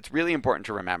things that's really important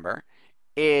to remember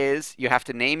is you have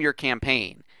to name your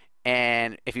campaign.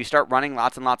 And if you start running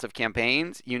lots and lots of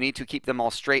campaigns, you need to keep them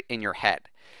all straight in your head.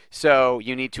 So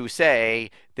you need to say,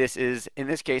 in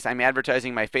this case, I'm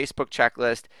advertising my Facebook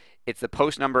checklist. It's the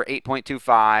post number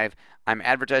 8.25. I'm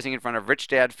advertising in front of Rich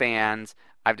Dad fans.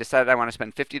 I've decided I want to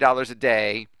spend $50 a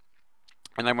day.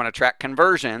 And I want to track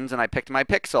conversions, and I picked my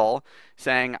pixel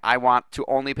saying I want to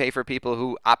only pay for people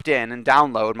who opt in and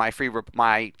download my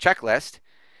checklist.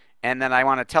 And then I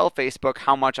want to tell Facebook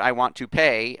how much I want to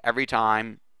pay every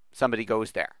time somebody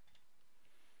goes there.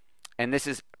 And this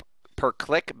is per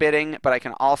click bidding, but I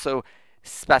can also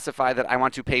specify that I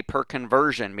want to pay per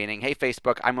conversion, meaning, hey,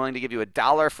 Facebook, I'm willing to give you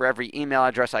 $1 for every email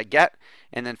address I get.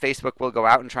 And then Facebook will go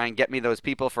out and try and get me those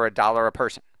people for $1 a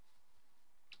person.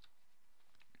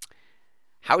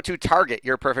 How to target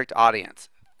your perfect audience.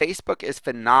 Facebook is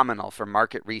phenomenal for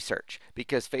market research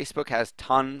because Facebook has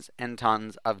tons and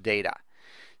tons of data.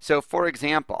 So for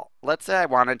example, let's say I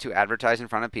wanted to advertise in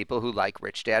front of people who like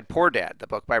Rich Dad, Poor Dad, the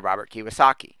book by Robert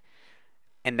Kiyosaki,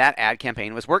 and that ad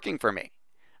campaign was working for me.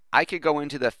 I could go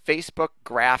into the Facebook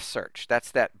graph search. That's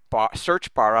that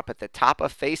search bar up at the top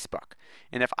of Facebook.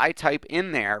 And if I type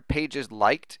in there pages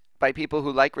liked by people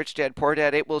who like Rich Dad Poor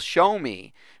Dad, it will show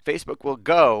me. Facebook will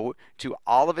go to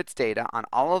all of its data on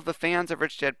all of the fans of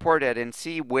Rich Dad Poor Dad and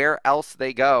see where else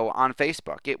they go on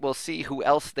Facebook. It will see who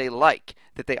else they like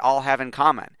that they all have in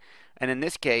common. And in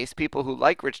this case, people who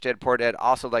like Rich Dad Poor Dad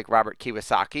also like Robert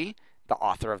Kiyosaki, the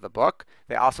author of the book.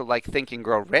 They also like Think and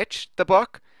Grow Rich, the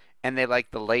book. And they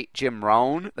like the late Jim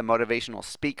Rohn, the motivational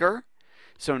speaker.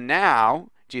 So now,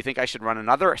 do you think I should run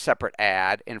another separate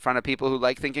ad in front of people who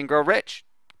like Think and Grow Rich?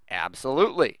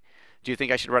 Absolutely. Do you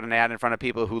think I should run an ad in front of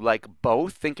people who like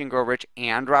both Think and Grow Rich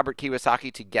and Robert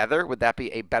Kiyosaki together? Would that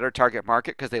be a better target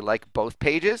market because they like both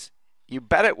pages? You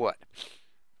bet it would.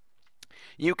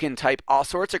 You can type all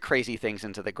sorts of crazy things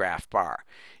into the graph bar.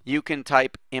 You can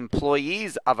type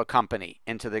employees of a company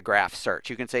into the graph search.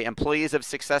 You can say employees of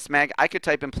Success Mag. I could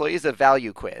type employees of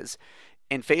Value Quiz,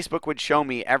 and Facebook would show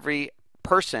me every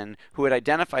person who had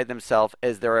identified themselves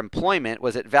as their employment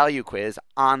was at Value Quiz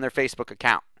on their Facebook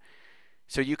account.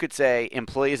 So you could say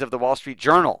employees of the Wall Street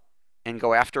Journal and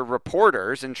go after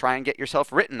reporters and try and get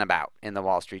yourself written about in the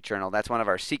Wall Street Journal. That's one of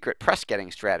our secret press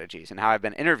getting strategies and how I've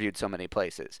been interviewed so many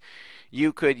places.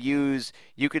 You could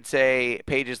say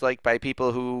pages liked by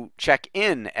people who check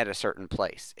in at a certain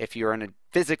place if you're in a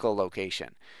physical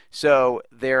location. So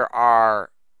there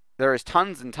is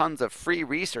tons and tons of free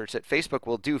research that Facebook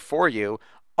will do for you,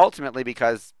 ultimately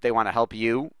because they want to help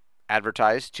you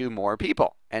advertise to more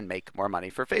people and make more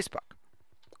money for Facebook.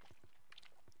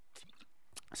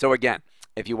 So again,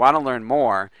 if you want to learn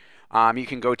more, you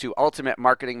can go to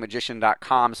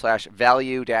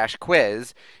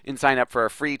ultimatemarketingmagician.com/value-quiz and sign up for a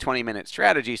free 20-minute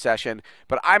strategy session.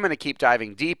 But I'm going to keep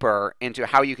diving deeper into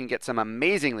how you can get some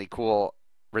amazingly cool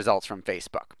results from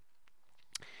Facebook.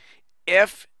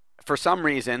 If for some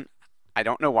reason, I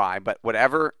don't know why, but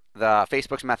whatever the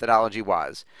Facebook's methodology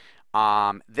was,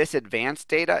 this advanced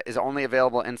data is only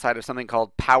available inside of something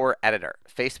called Power Editor,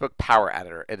 Facebook Power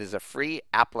Editor. It is a free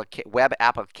web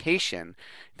application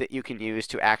that you can use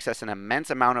to access an immense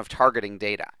amount of targeting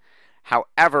data.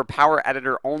 However, Power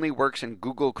Editor only works in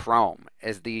Google Chrome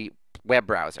as the web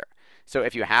browser. So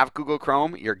if you have Google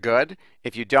Chrome, you're good.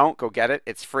 If you don't, go get it.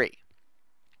 It's free.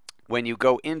 When you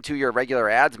go into your regular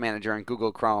ads manager in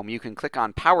Google Chrome, you can click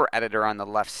on Power Editor on the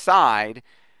left side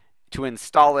to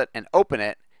install it and open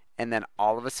it. And then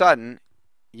all of a sudden,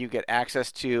 you get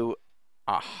access to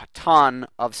a ton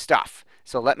of stuff.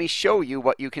 So let me show you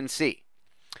what you can see.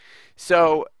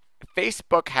 So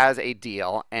Facebook has a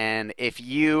deal, and if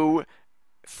you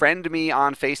friend me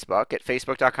on Facebook at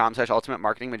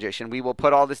facebook.com/ultimatemarketingmagician, we will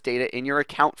put all this data in your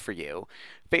account for you.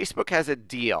 Facebook has a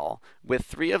deal with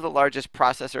 3 of the largest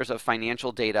processors of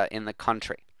financial data in the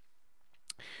country.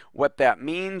 What that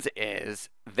means is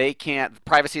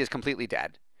privacy is completely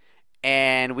dead.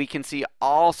 And we can see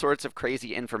all sorts of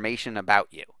crazy information about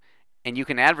you. And you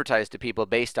can advertise to people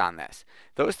based on this.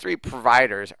 Those 3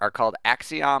 providers are called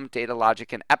Axiom,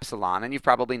 Datalogic, and Epsilon. And you've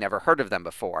probably never heard of them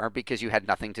before because you had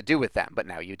nothing to do with them, but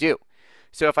now you do.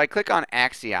 So if I click on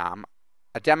Axiom,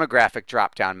 a demographic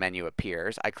drop-down menu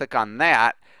appears. I click on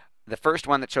that. The first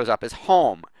one that shows up is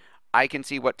home. I can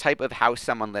see what type of house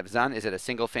someone lives on. Is it a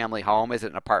single-family home? Is it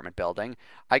an apartment building?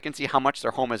 I can see how much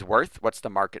their home is worth. What's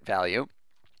the market value?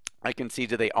 I can see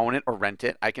do they own it or rent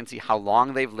it. I can see how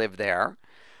long they've lived there.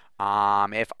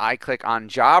 If I click on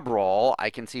job role, I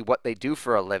can see what they do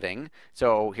for a living.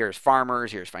 So here's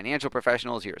farmers, here's financial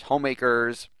professionals, here's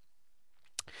homemakers.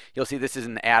 You'll see this is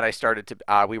an ad I started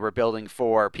we were building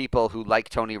for people who like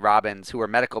Tony Robbins, who are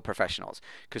medical professionals,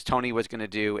 because Tony was going to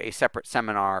do a separate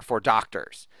seminar for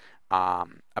doctors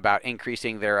about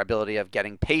increasing their ability of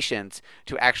getting patients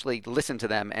to actually listen to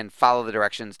them and follow the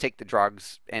directions, take the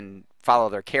drugs, and follow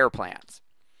their care plans.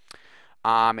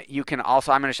 You can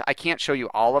also, I can't show you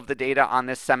all of the data on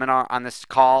this seminar, on this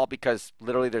call, because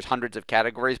literally there's hundreds of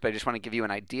categories, but I just want to give you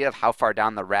an idea of how far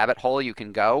down the rabbit hole you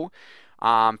can go.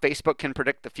 Facebook can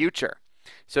predict the future.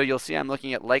 So you'll see I'm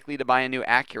looking at likely to buy a new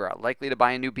Acura, likely to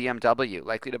buy a new BMW,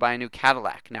 likely to buy a new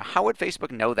Cadillac. Now, how would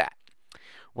Facebook know that?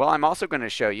 Well, I'm also going to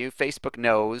show you Facebook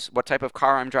knows what type of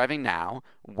car I'm driving now,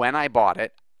 when I bought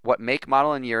it, what make,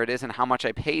 model, and year it is, and how much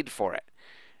I paid for it.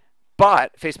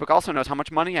 But Facebook also knows how much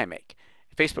money I make.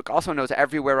 Facebook also knows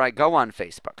everywhere I go on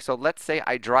Facebook. So let's say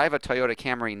I drive a Toyota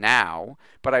Camry now,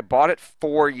 but I bought it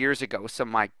 4 years ago, so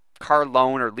my car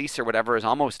loan or lease or whatever is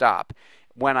almost up.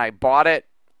 When I bought it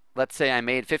let's say I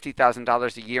made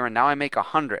 $50,000 a year and now I make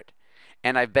 100,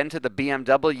 and I've been to the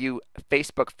BMW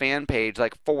Facebook fan page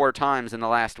like 4 times in the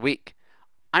last week,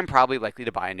 I'm probably likely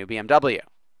to buy a new BMW.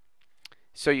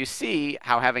 So you see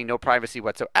how having no privacy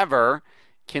whatsoever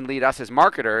can lead us as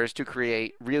marketers to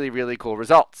create really, really cool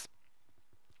results.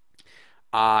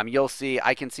 You'll see,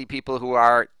 I can see people who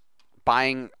are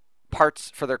buying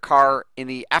parts for their car in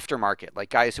the aftermarket, like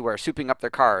guys who are souping up their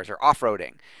cars or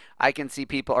off-roading. I can see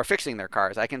people are fixing their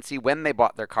cars. I can see when they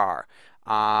bought their car.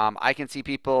 I can see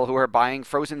people who are buying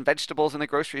frozen vegetables in the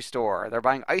grocery store. They're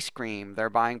buying ice cream. They're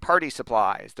buying party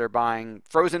supplies. They're buying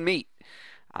frozen meat.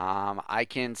 I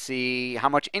can see how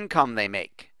much income they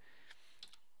make.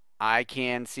 I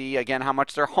can see, again, how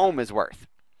much their home is worth.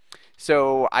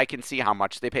 So I can see how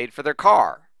much they paid for their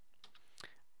car.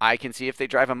 I can see if they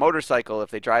drive a motorcycle, if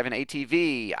they drive an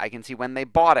ATV. I can see when they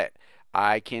bought it.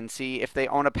 I can see if they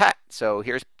own a pet. So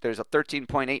there's a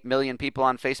 13.8 million people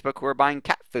on Facebook who are buying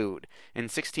cat food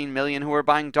and 16 million who are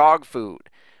buying dog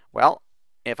food. Well,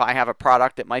 if I have a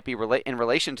product that might be in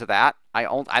relation to that, I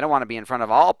don't want to be in front of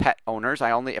all pet owners.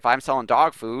 If I'm selling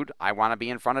dog food, I want to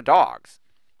be in front of dog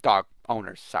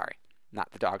owners, sorry,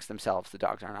 not the dogs themselves. The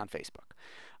dogs aren't on Facebook.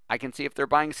 I can see if they're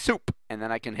buying soup, and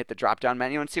then I can hit the drop-down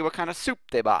menu and see what kind of soup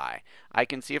they buy. I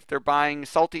can see if they're buying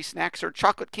salty snacks or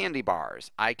chocolate candy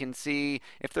bars. I can see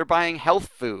if they're buying health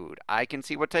food. I can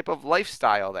see what type of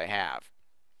lifestyle they have.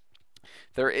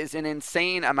 There is an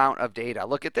insane amount of data.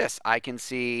 Look at this. I can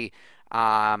see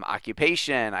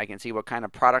occupation. I can see what kind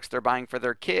of products they're buying for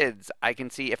their kids. I can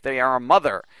see if they are a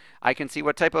mother. I can see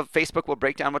what type of, Facebook will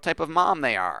break down what type of mom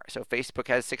they are. So Facebook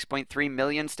has 6.3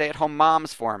 million stay-at-home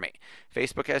moms for me.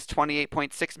 Facebook has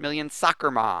 28.6 million soccer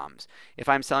moms. If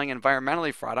I'm selling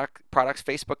environmentally products,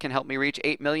 Facebook can help me reach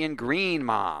 8 million Greene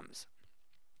moms.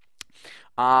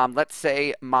 Let's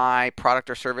say my product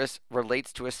or service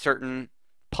relates to a certain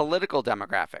political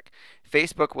demographic.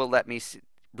 Facebook will let me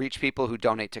reach people who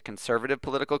donate to conservative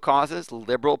political causes,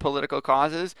 liberal political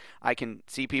causes. I can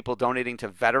see people donating to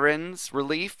veterans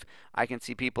relief. I can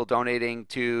see people donating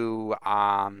to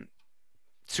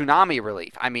tsunami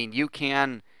relief. I mean, you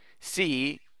can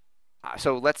see,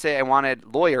 so let's say I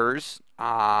wanted lawyers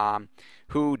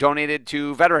who donated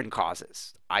to veteran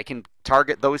causes. I can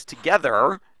target those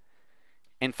together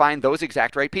and find those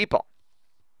exact right people.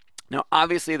 Now,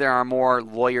 obviously, there are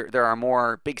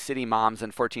more big city moms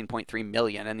than 14.3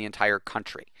 million in the entire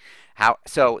country.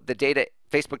 So the data,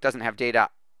 Facebook doesn't have data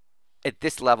at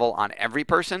this level on every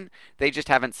person. They just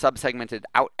haven't subsegmented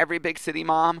out every big city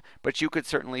mom, but you could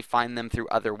certainly find them through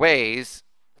other ways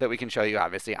that we can show you,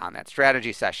 obviously, on that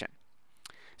strategy session.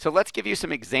 So let's give you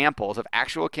some examples of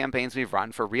actual campaigns we've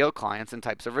run for real clients and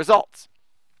types of results.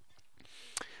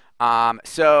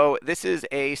 So this is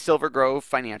a Silver Grove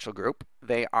financial group.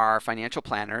 They are financial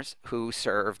planners who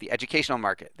serve the educational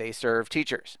market. They serve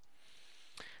teachers.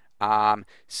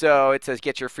 So it says,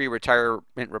 get your free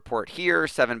retirement report here,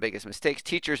 7 biggest mistakes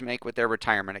teachers make with their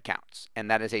retirement accounts.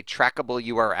 And that is a trackable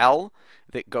URL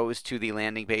that goes to the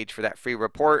landing page for that free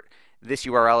report. This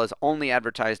URL is only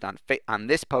advertised on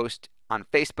this post on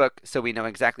Facebook, so we know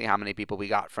exactly how many people we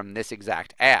got from this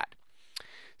exact ad.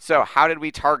 So how did we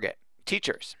target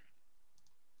teachers?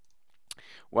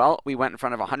 Well, we went in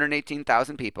front of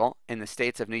 118,000 people in the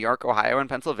states of New York, Ohio, and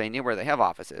Pennsylvania, where they have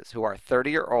offices, who are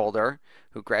 30 or older,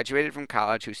 who graduated from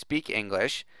college, who speak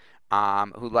English,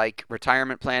 who like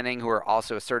retirement planning, who are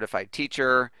also a certified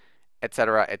teacher,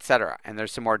 etc., etc. And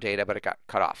there's some more data, but it got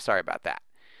cut off. Sorry about that.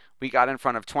 We got in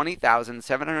front of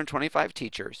 20,725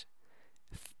 teachers.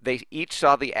 They each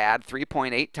saw the ad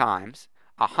 3.8 times.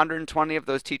 120 of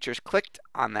those teachers clicked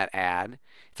on that ad.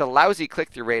 It's a lousy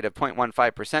click-through rate of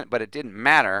 0.15%, but it didn't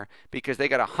matter because they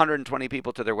got 120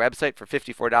 people to their website for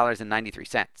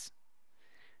 $54.93,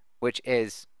 which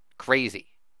is crazy.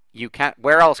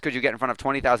 Where else could you get in front of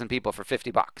 20,000 people for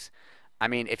 50 bucks? I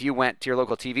mean, if you went to your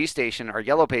local TV station or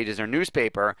Yellow Pages or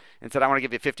newspaper and said, I want to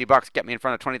give you 50 bucks, get me in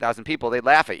front of 20,000 people, they'd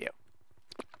laugh at you.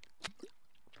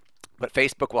 But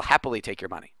Facebook will happily take your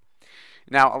money.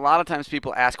 Now, a lot of times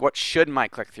people ask, what should my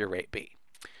click-through rate be?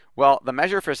 Well, the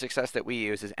measure for success that we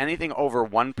use is anything over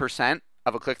 1%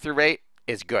 of a click-through rate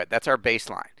is good. That's our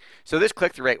baseline. So this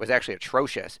click-through rate was actually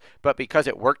atrocious, but because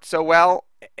it worked so well,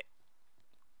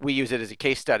 we use it as a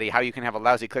case study, how you can have a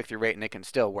lousy click-through rate and it can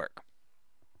still work.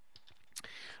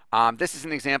 This is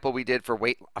an example we did for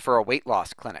a weight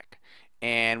loss clinic.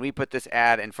 And we put this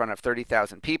ad in front of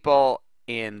 30,000 people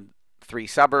in 3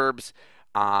 suburbs.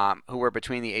 Who were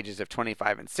between the ages of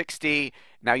 25 and 60.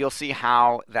 Now you'll see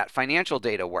how that financial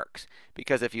data works.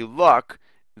 Because if you look,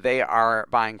 they are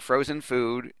buying frozen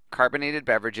food, carbonated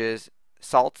beverages,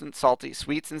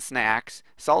 sweets and snacks,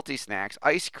 salty snacks,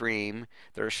 ice cream.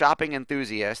 They're a shopping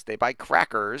enthusiast. They buy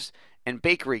crackers and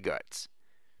bakery goods.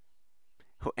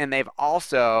 And they've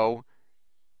also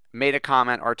made a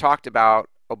comment or talked about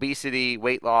obesity,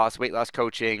 weight loss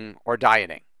coaching, or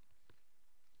dieting.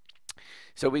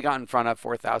 So we got in front of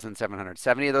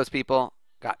 4,770 of those people,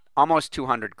 got almost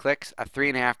 200 clicks, a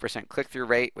 3.5% click-through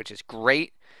rate, which is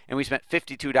great, and we spent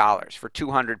 $52 for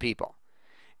 200 people.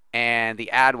 And the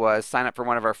ad was, sign up for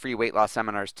one of our free weight loss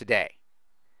seminars today.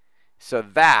 So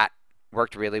that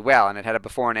worked really well, and it had a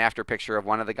before and after picture of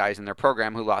one of the guys in their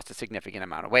program who lost a significant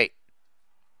amount of weight.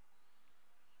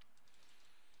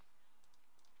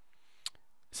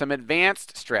 Some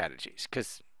advanced strategies,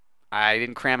 because I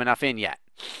didn't cram enough in yet.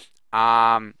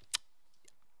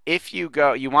 If you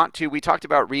want to, we talked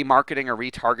about remarketing or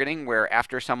retargeting, where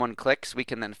after someone clicks, we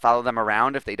can then follow them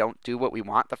around if they don't do what we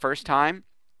want the first time.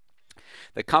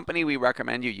 The company we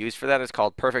recommend you use for that is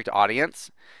called Perfect Audience.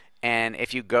 And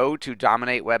if you go to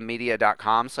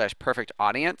dominatewebmedia.com/perfect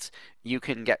audience, you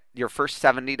can get your first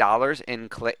 $70 in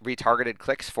retargeted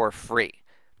clicks for free.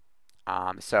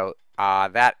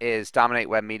 That is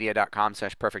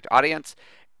dominatewebmedia.com/perfect audience,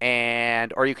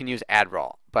 or you can use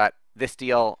AdRoll. But this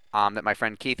deal that my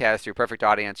friend Keith has through Perfect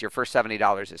Audience, your first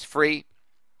 $70 is free.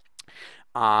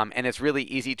 And it's really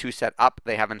easy to set up.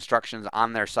 They have instructions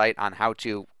on their site on how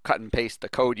to cut and paste the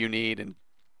code you need and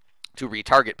to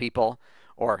retarget people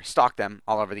or stalk them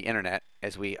all over the internet,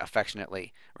 as we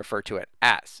affectionately refer to it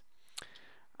as.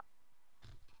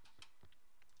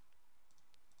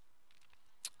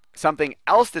 Something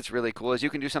else that's really cool is you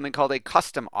can do something called a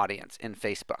custom audience in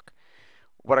Facebook.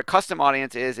 What a custom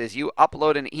audience is you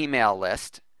upload an email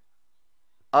list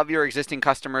of your existing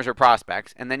customers or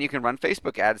prospects, and then you can run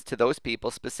Facebook ads to those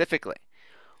people specifically.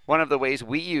 One of the ways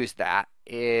we use that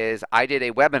is I did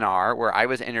a webinar where I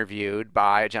was interviewed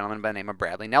by a gentleman by the name of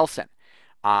Bradley Nelson.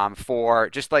 For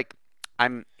just like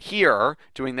I'm here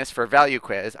doing this for Value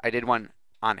Quiz, I did one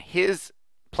on his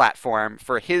platform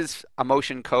for his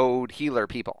emotion code healer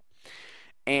people.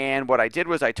 And what I did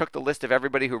was I took the list of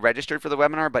everybody who registered for the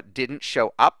webinar but didn't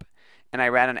show up, and I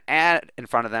ran an ad in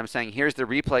front of them saying, here's the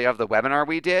replay of the webinar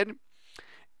we did.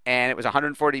 And it was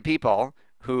 140 people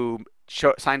who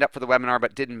signed up for the webinar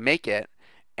but didn't make it.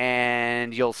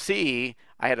 And you'll see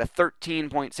I had a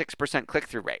 13.6%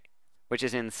 click-through rate, which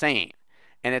is insane.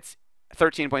 And it's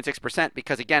 13.6%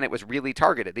 because, again, it was really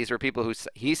targeted. These were people who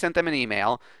he sent them an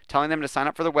email telling them to sign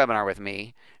up for the webinar with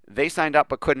me. They signed up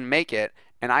but couldn't make it,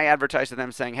 and I advertised to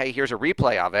them saying, hey, here's a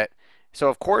replay of it. So,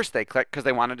 of course, they clicked because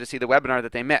they wanted to see the webinar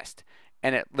that they missed.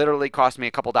 And it literally cost me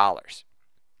a couple dollars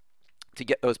to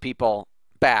get those people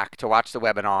back to watch the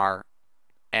webinar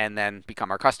and then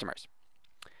become our customers.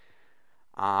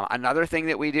 Another thing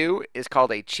that we do is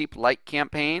called a cheap like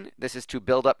campaign. This is to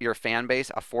build up your fan base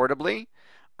affordably.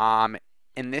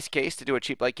 In this case, to do a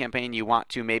cheap like campaign, you want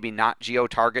to maybe not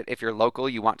geo-target if you're local.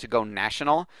 You want to go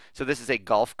national. So this is a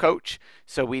golf coach.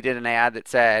 So we did an ad that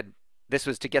said this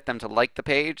was to get them to like the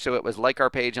page. So it was like our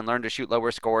page and learn to shoot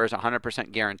lower scores,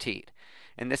 100% guaranteed.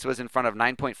 And this was in front of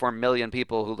 9.4 million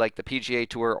people who like the PGA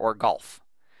Tour or golf.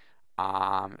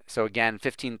 So again,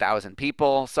 15,000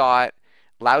 people saw it.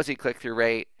 Lousy click-through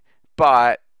rate,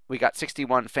 but we got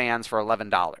 61 fans for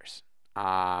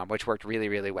 $11, which worked really,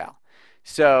 really well.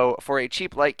 So for a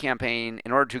cheap like campaign,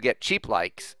 in order to get cheap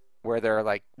likes, where they're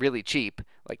like really cheap,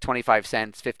 like 25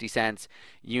 cents, 50 cents,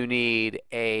 you need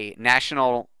a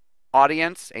national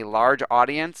audience, a large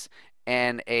audience,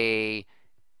 and a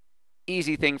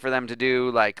easy thing for them to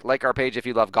do, like our page if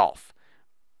you love golf,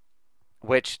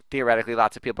 which theoretically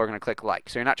lots of people are going to click like.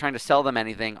 So you're not trying to sell them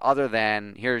anything other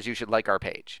than, here's you should like our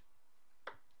page.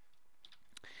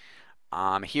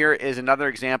 Here is another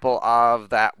example of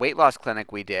that weight loss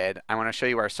clinic we did. I want to show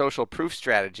you our social proof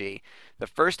strategy. The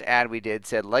first ad we did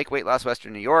said, like Weight Loss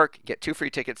Western New York, get 2 free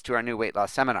tickets to our new weight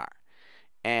loss seminar.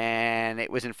 And it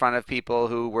was in front of people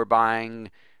who were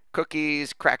buying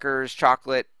cookies, crackers,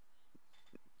 chocolate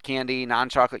candy,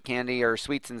 non-chocolate candy, or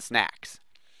sweets and snacks.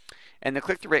 And the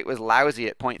click-through rate was lousy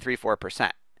at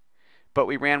 0.34%. But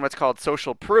we ran what's called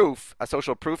social proof, a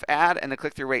social proof ad, and the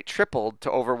click-through rate tripled to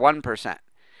over 1%.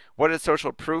 What does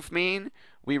social proof mean?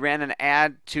 We ran an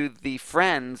ad to the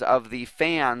friends of the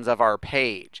fans of our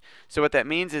page. So what that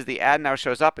means is the ad now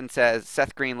shows up and says,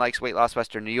 Seth Greene likes Weight Loss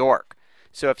Western New York.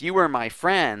 So if you were my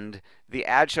friend, the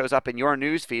ad shows up in your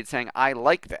newsfeed saying, I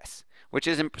like this, which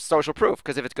is social proof,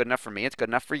 because if it's good enough for me, it's good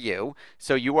enough for you.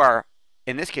 So you are,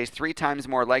 in this case, 3 times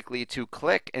more likely to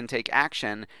click and take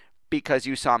action because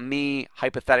you saw me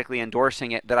hypothetically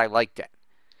endorsing it that I liked it.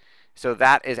 So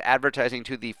that is advertising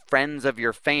to the friends of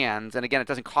your fans. And again, it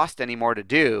doesn't cost any more to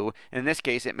do. In this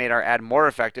case, it made our ad more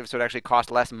effective, so it actually cost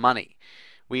less money.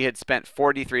 We had spent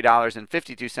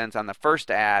 $43.52 on the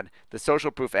first ad. The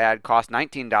social proof ad cost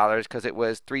 $19 because it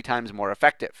was 3 times more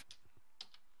effective.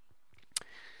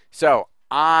 So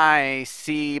I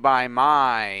see by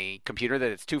my computer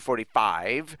that it's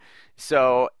 2:45,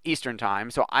 so Eastern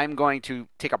time. So I'm going to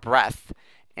take a breath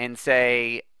and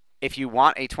say, if you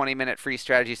want a 20-minute free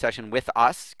strategy session with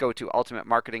us, go to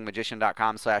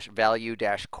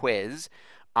ultimatemarketingmagician.com/value-quiz.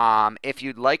 If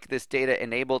you'd like this data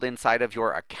enabled inside of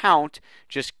your account,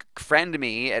 just friend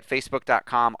me at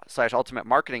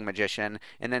facebook.com/ultimatemarketingmagician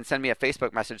and then send me a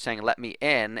Facebook message saying let me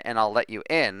in, and I'll let you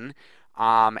in.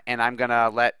 And I'm going to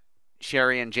let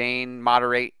Sherry and Jane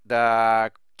moderate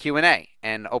the Q&A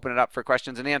and open it up for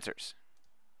questions and answers.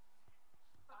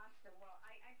 Awesome. Well,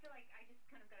 I feel like I just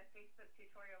kind of got a Facebook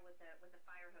tutorial with a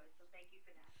fire hose, so thank you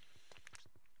for that.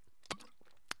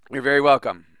 You're very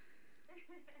welcome.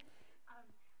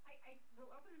 I will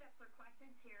open it up for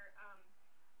questions here.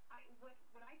 I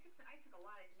took a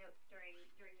lot of notes during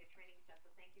the training stuff, so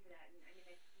thank you for that. And I mean,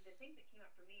 the thing that came up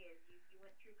for me is you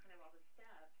went through kind of all the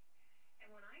steps, and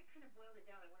when I kind of boiled it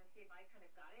down, I want to see if I kind of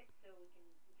got it, so we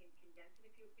can condense it,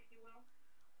 if you will.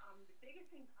 The biggest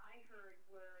things I heard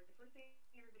were the first thing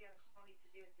everybody on the call needs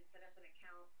to do is to set up an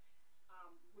account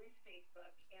with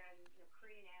Facebook and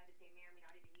create an ad that they may or may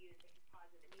not even use. They can pause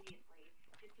it immediately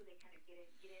just so they kind of get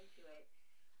into it.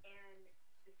 And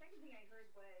the second thing I heard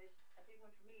was a big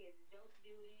one for me is don't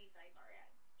do any sidebar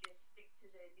ads. Just stick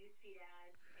to the newsfeed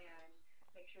ads and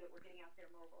make sure that we're getting out there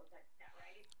mobile. Is that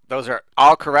right? Those are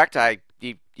all correct.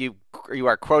 You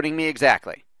are quoting me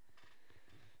exactly.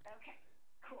 Okay,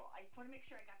 cool. I just want to make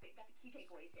sure I got the key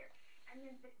takeaways here. And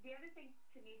then the other thing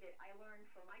to me that I learned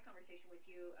from my conversation with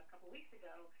you a couple weeks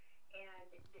ago,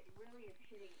 and that really is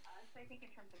hitting us, I think,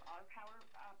 in terms of our power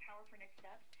for next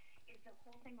steps, is the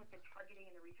whole thing with the targeting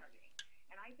and the retargeting.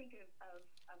 And I think of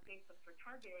Facebook for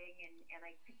targeting, and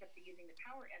I picked up using the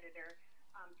power editor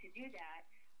to do that.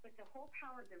 But the whole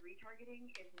power of the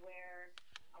retargeting is where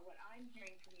what I'm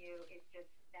hearing from you is just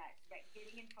that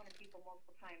getting in front of people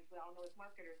multiple times. We all know as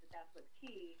marketers that that's what's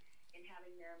key in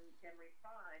having them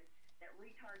respond. That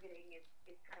retargeting is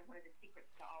kind of one of the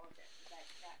secrets to all of this. Is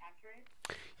that accurate?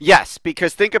 Yes,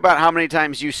 because think about how many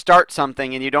times you start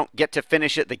something and you don't get to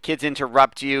finish it. The kids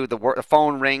interrupt you, the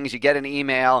phone rings, you get an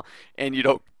email, and you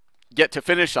don't get to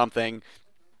finish something.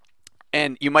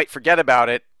 And you might forget about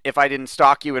it if I didn't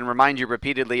stalk you and remind you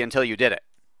repeatedly until you did it.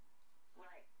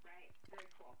 Right. Very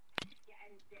cool. Yeah,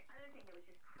 and the other thing that was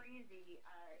just crazy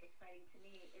exciting to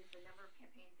me is the number of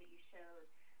campaigns that you showed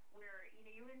where,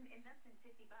 you invest in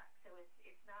 $50, so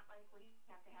it's not like we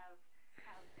have to have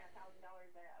 $1,000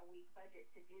 a week budget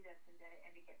to do this and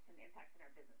to get some impact in our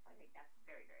business. I think that's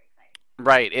very, very exciting.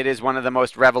 Right. It is one of the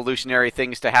most revolutionary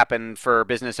things to happen for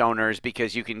business owners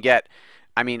because you can get,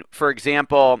 for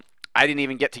example, I didn't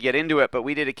even get to get into it, but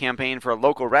we did a campaign for a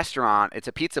local restaurant. It's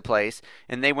a pizza place,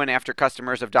 and they went after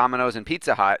customers of Domino's and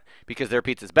Pizza Hut because their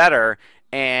pizza's better.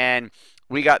 And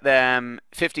we got them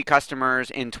 50 customers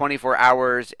in 24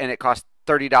 hours, and it cost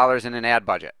 $30 in an ad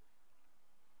budget.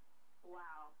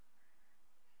 Wow.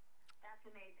 That's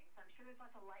amazing. So I'm sure there's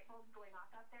lots of light bulbs going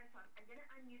off out there. So I'm going to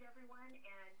unmute everyone.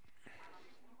 And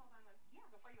hold on.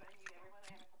 Before you unmute everyone,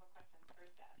 I have a couple questions for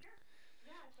Seth. Sure.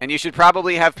 Yeah. And you should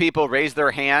probably have people raise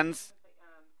their hands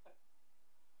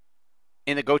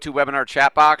in the GoToWebinar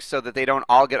chat box so that they don't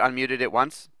all get unmuted at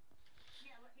once.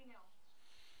 Yeah, let me know.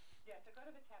 Yeah, so go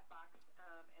to the chat box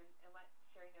and let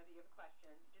Sherry know that you have a question.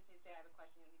 You just need to say I have a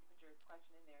question. You need to put your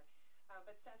question in there.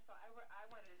 But Seth, so I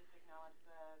wanted to just acknowledge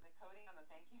the coding on the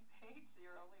thank you page. So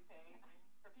you're only paying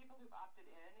for people who've opted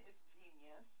in is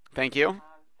genius. Thank you.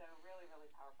 So really, really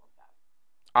powerful stuff.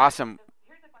 Awesome. So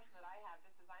here's a question that I have,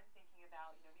 just as I'm thinking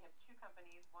about, we have two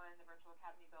companies, one the Virtual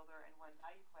Academy Builder and one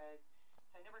Value Quiz.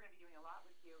 So I know we're going to be doing a lot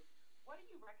with you. What do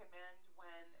you recommend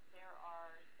when there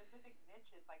are specific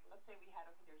niches? Like, let's say we had,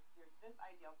 okay, there's this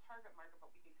ideal target market,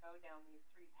 but we could go down these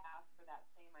three paths for that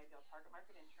same ideal target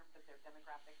market in terms of their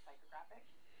demographic, psychographic.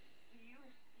 Do you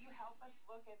help us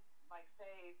look at, like,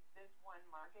 say, this one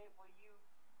market? Will you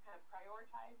kind of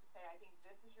prioritize to say, I think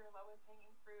this is your lowest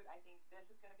hanging fruit, I think this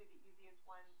is going to be the easiest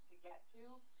one to get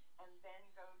to, and then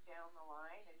go down the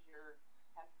line as you're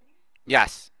testing?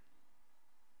 Yes.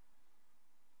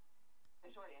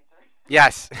 The short answer.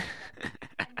 Yes.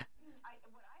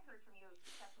 What I heard from you,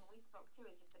 Seth, when we spoke too,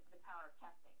 is just the power of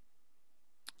testing.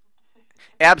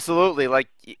 Absolutely. Like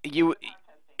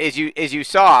as you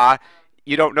saw,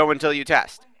 you don't know until you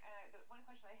test. One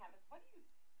question I have is, what do you?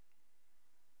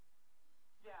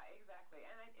 Yeah, exactly.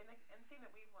 And the thing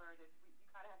that we've learned is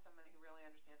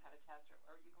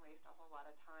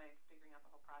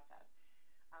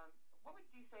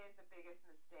say is the biggest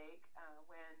mistake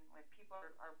when people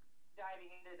are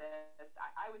diving into this?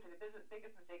 I would say the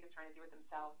biggest mistake is trying to do it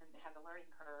themselves and have the learning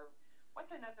curve.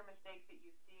 What's another mistake that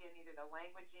you see in either the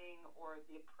languaging or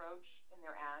the approach in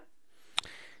their ads?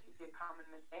 You see a common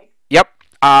mistake? Yep.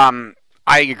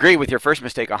 I agree with your first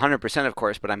mistake 100%, of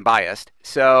course, but I'm biased.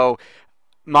 So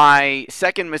the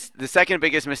second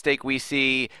biggest mistake we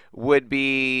see would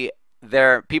be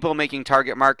there people making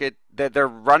target market that they're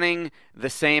running the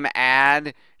same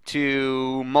ad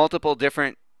to multiple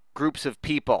different groups of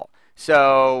people.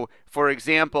 So, for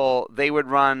example, they would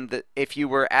run if you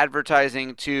were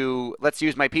advertising to, let's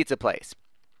use my pizza place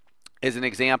as an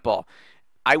example.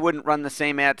 I wouldn't run the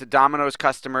same ad to Domino's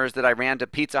customers that I ran to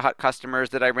Pizza Hut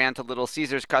customers that I ran to Little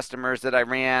Caesars customers that I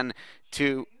ran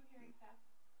to.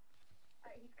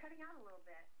 He's cutting out a little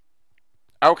bit.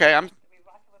 Okay, I'm We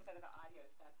lost a little bit of the audio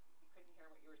stuff. We couldn't hear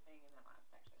what you were saying in that last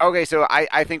section. okay. So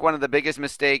I think one of the biggest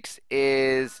mistakes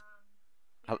is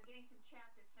I'm getting some chat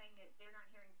that's saying that they're not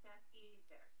hearing Seth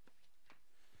either.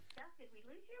 Seth, did we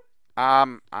lose you?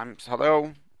 I'm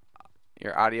hello.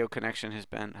 Your audio connection has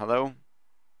been hello.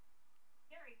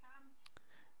 Here he comes.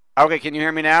 Okay, can you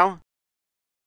hear me now?